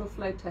doing lateral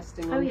flow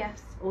testing on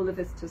all the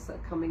visitors that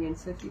are coming in.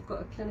 So if you've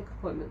got a clinic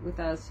appointment with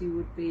us, you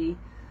would be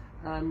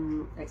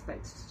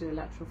expected to do a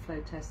lateral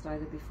flow test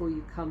either before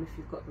you come if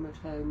you've got them at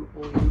home,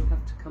 or you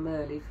have to come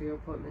early for your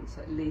appointment,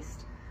 so at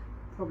least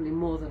probably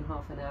more than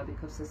half an hour,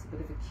 because there's a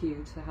bit of a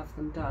queue to have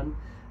them done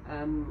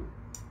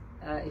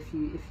if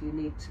you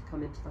need to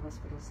come into the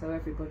hospital. So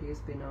everybody has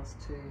been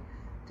asked to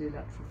do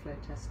lateral flow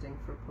testing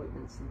for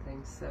appointments and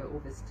things, so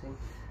or visiting.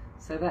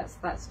 So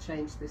that's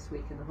changed this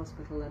week in the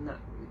hospital, and that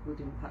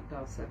would impact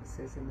our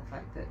services in the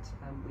fact that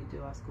we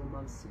do ask all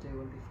mums to do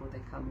one before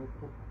they come,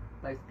 or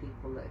both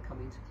people that are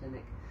coming to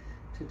clinic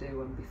to do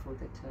one before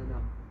they turn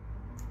up,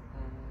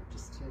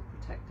 just to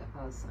protect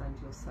us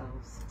and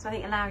yourselves. So I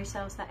think allow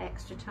yourselves that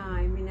extra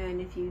time,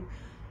 and if you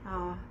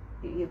are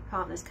your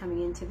partner's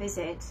coming in to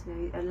visit,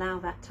 allow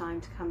that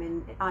time to come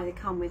in, either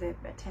come with a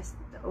test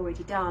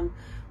already done,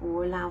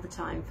 or allow the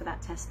time for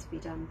that test to be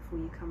done before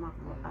you come up.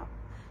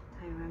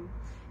 So,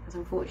 because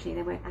unfortunately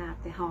they won't add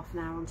the half an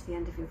hour onto the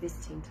end of your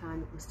visiting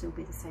time, it will still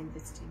be the same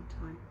visiting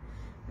time.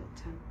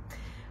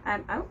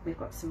 But, oh, we've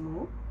got some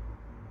more.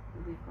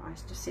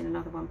 I've just seen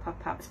another one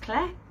pop up. It's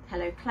Claire.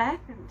 Hello, Claire.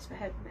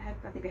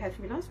 I think we heard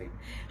from you last week.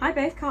 Hi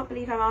both. Can't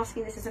believe I'm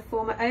asking this as a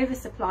former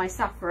oversupply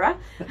sufferer.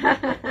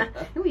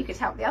 Oh, you could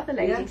help the other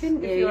lady,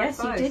 couldn't you?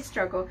 Yes, you did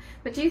struggle.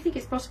 But do you think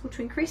it's possible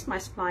to increase my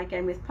supply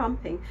again with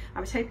pumping?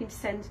 I was hoping to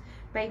send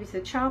baby to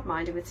the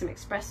childminder with some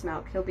express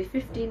milk. He'll be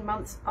 15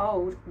 months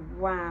old.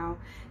 Wow.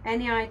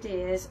 Any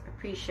ideas?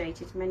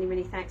 Appreciated. Many,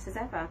 many thanks as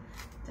ever.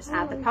 Just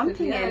add the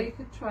pumping in. Yeah, you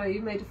could try. You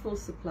made a full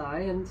supply,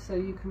 and so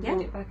you can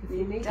bring it back if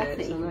you need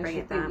it. And I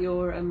should think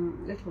your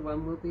little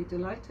one will be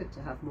delighted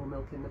to have more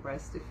milk in the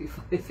breast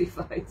if he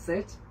finds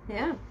it.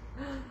 Yeah.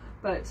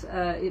 But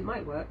it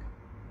might work.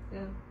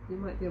 Yeah, you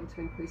might be able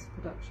to increase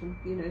production.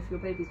 If your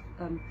baby's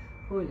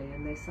poorly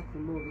and they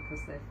suckle more because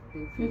they've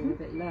been feeling a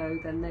bit low,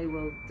 then they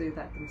will do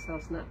that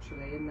themselves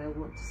naturally, and they'll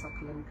want to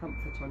suckle and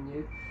comfort on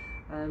you.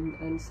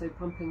 And so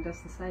pumping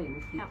does the same.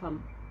 If you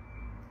pump,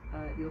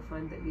 you'll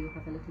find that you'll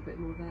have a little bit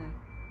more there.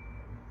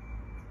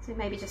 So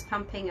maybe just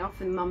pumping.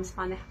 Often mums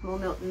find they have more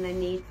milk than they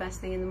need first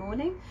thing in the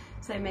morning.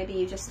 So maybe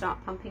you just start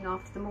pumping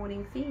after the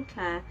morning feed,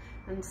 Claire,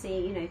 and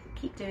see,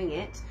 keep doing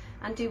it,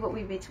 and do what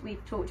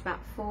we've talked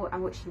about before,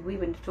 and which we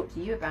wouldn't have talked to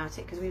you about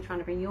it because we were trying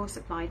to bring your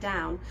supply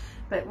down.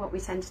 But what we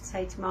tend to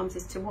say to mums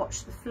is to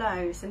watch the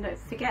flow. So don't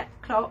forget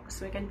clocks.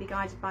 We're going to be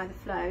guided by the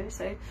flow.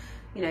 So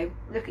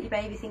look at your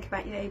baby, think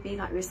about your baby,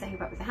 like we were saying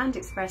about with the hand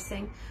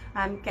expressing,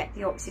 get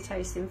the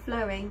oxytocin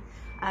flowing,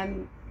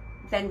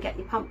 then get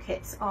your pump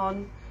kits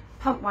on,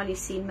 pump while you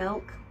see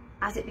milk.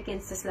 As it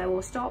begins to slow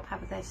or stop,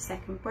 have a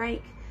 30-second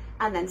break,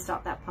 and then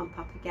start that pump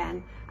up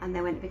again. And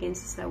then when it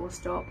begins to slow or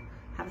stop,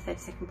 have a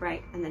 30-second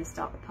break, and then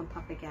start the pump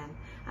up again.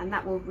 And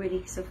that will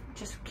really sort of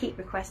just keep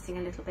requesting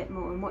a little bit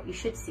more. And what you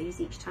should see is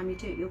each time you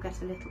do it, you'll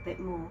get a little bit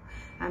more.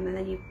 And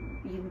then your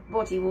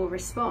body will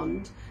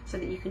respond so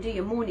that you can do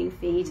your morning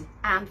feed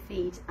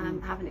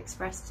and have an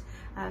expressed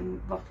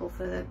bottle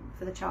for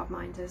the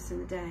childminders in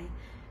the day.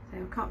 So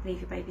I can't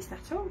believe your baby's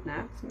that old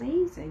now. It's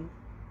amazing.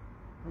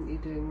 Aren't you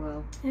doing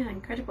well? Yeah,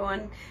 incredible.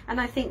 And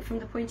I think from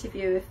the point of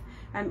view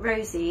of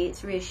Rosie,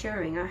 it's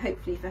reassuring,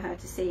 hopefully for her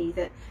to see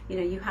that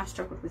you have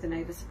struggled with an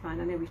oversupply,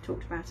 and I know we've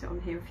talked about it on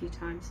here a few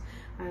times,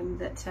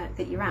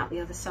 that you're out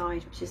the other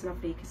side, which is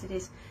lovely, because it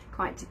is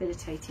quite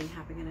debilitating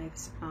having an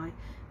oversupply.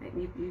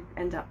 You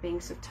end up being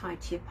sort of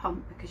tied to your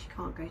pump because you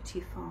can't go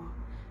too far.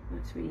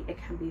 It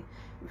can be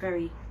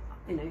very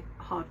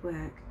hard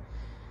work.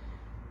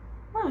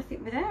 Well, I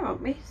think we're there,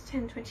 aren't we? It's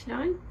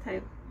 10:29, so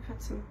we've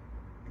had some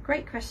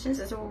great questions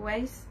as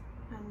always,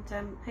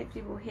 and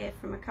hopefully we'll hear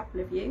from a couple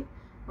of you.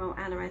 Well,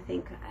 Anna, I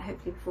think,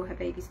 hopefully before her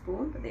baby's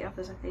born, but the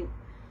others, I think,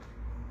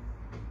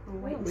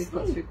 we'll wait and see. We've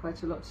got through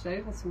quite a lot today.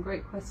 We've had some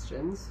great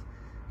questions,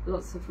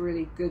 lots of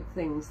really good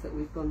things that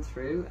we've gone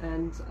through,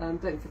 and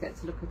don't forget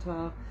to look at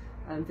our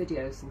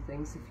videos and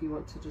things if you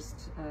want to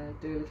just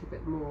do a little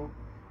bit more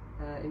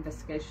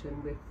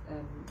investigation with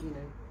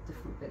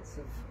different bits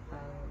of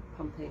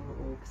pumping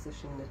or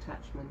position and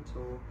attachment,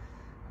 or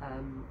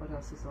what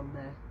else is on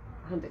there?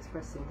 Hand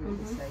expressing, didn't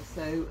we say?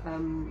 So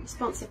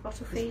responsive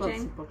bottle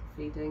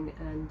feeding,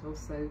 and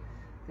also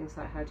things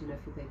like how do you know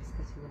if your baby's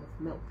getting enough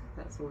milk?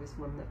 That's always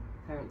one that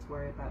parents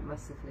worry about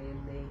massively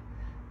in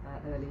the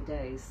early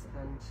days,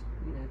 and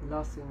you know, the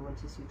last thing we want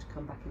is you to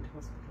come back into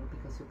hospital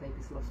because your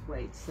baby's lost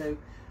weight. So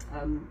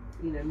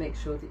you know, make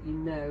sure that you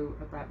know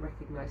about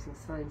recognising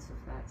signs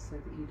of that, so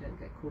that you don't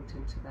get caught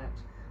into that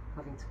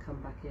having to come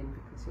back in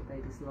because your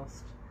baby's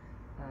lost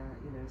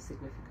you know, a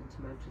significant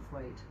amount of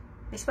weight.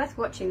 It's worth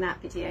watching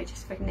that video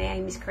just for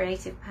Naomi's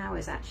creative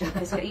powers, actually,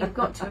 because you've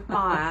got to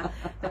admire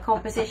the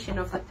composition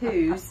of the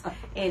poos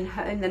in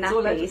the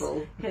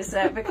nappies,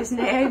 because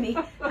Naomi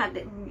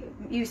had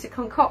used a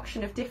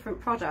concoction of different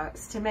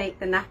products to make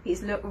the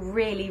nappies look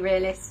really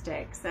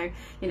realistic. So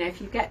you know,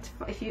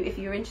 if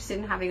you're interested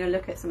in having a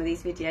look at some of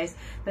these videos,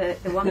 the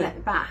one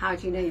about how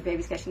do you know your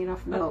baby's getting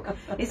enough milk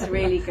is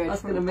really good.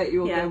 That's going to make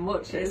you all go and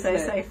watch it. It's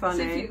so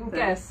funny. See if you can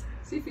guess.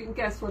 See if you can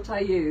guess what I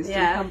used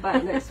and come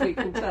back next week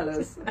and tell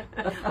us.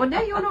 Well,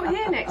 no, you're not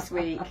here next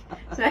week.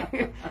 So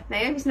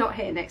Naomi's not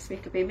here next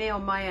week. It'll be me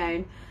on my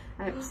own.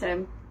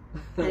 So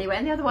anyway,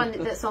 and the other one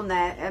that's on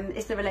there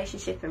is the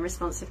relationship and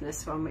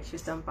responsiveness one, which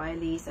was done by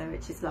Elisa,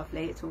 which is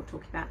lovely. It's all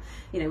talking about,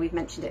 you know, we've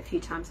mentioned it a few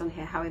times on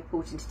here, how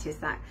important it is,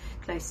 that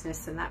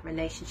closeness and that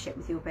relationship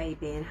with your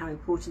baby, and how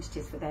important it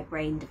is for their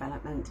brain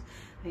development.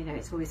 You know,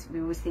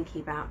 we're always thinking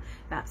about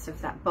that sort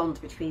of that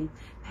bond between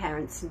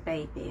parents and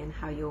baby, and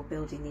how you're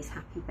building these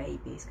happy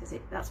babies, because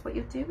that's what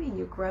you're doing.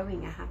 You're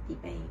growing a happy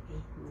baby.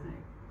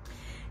 So,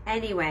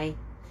 anyway,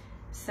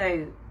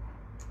 so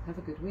have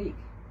a good week.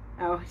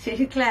 Oh,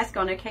 Claire's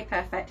gone. Okay,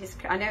 perfect.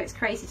 I know it's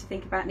crazy to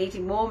think about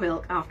needing more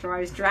milk after I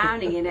was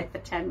drowning in it for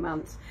 10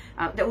 months.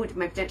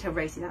 Don't tell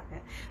Rosie that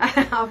bit.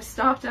 I'll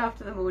start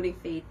after the morning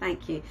feed.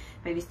 Thank you.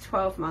 Baby's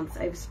 12 months,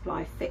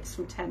 oversupply, fixed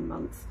from 10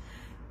 months.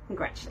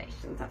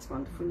 Congratulations, that's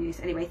wonderful news.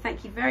 Anyway,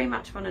 thank you very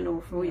much, one and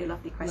all, for all your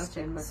lovely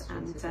questions,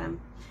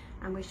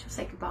 and we shall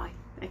say goodbye.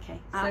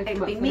 Okay,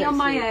 it'll be me on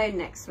my own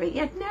next week.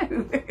 Yeah,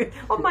 no,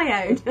 on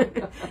my own.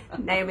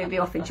 Naomi will be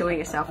off enjoying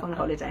herself on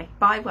holiday.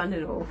 Bye, one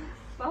and all.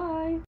 Bye.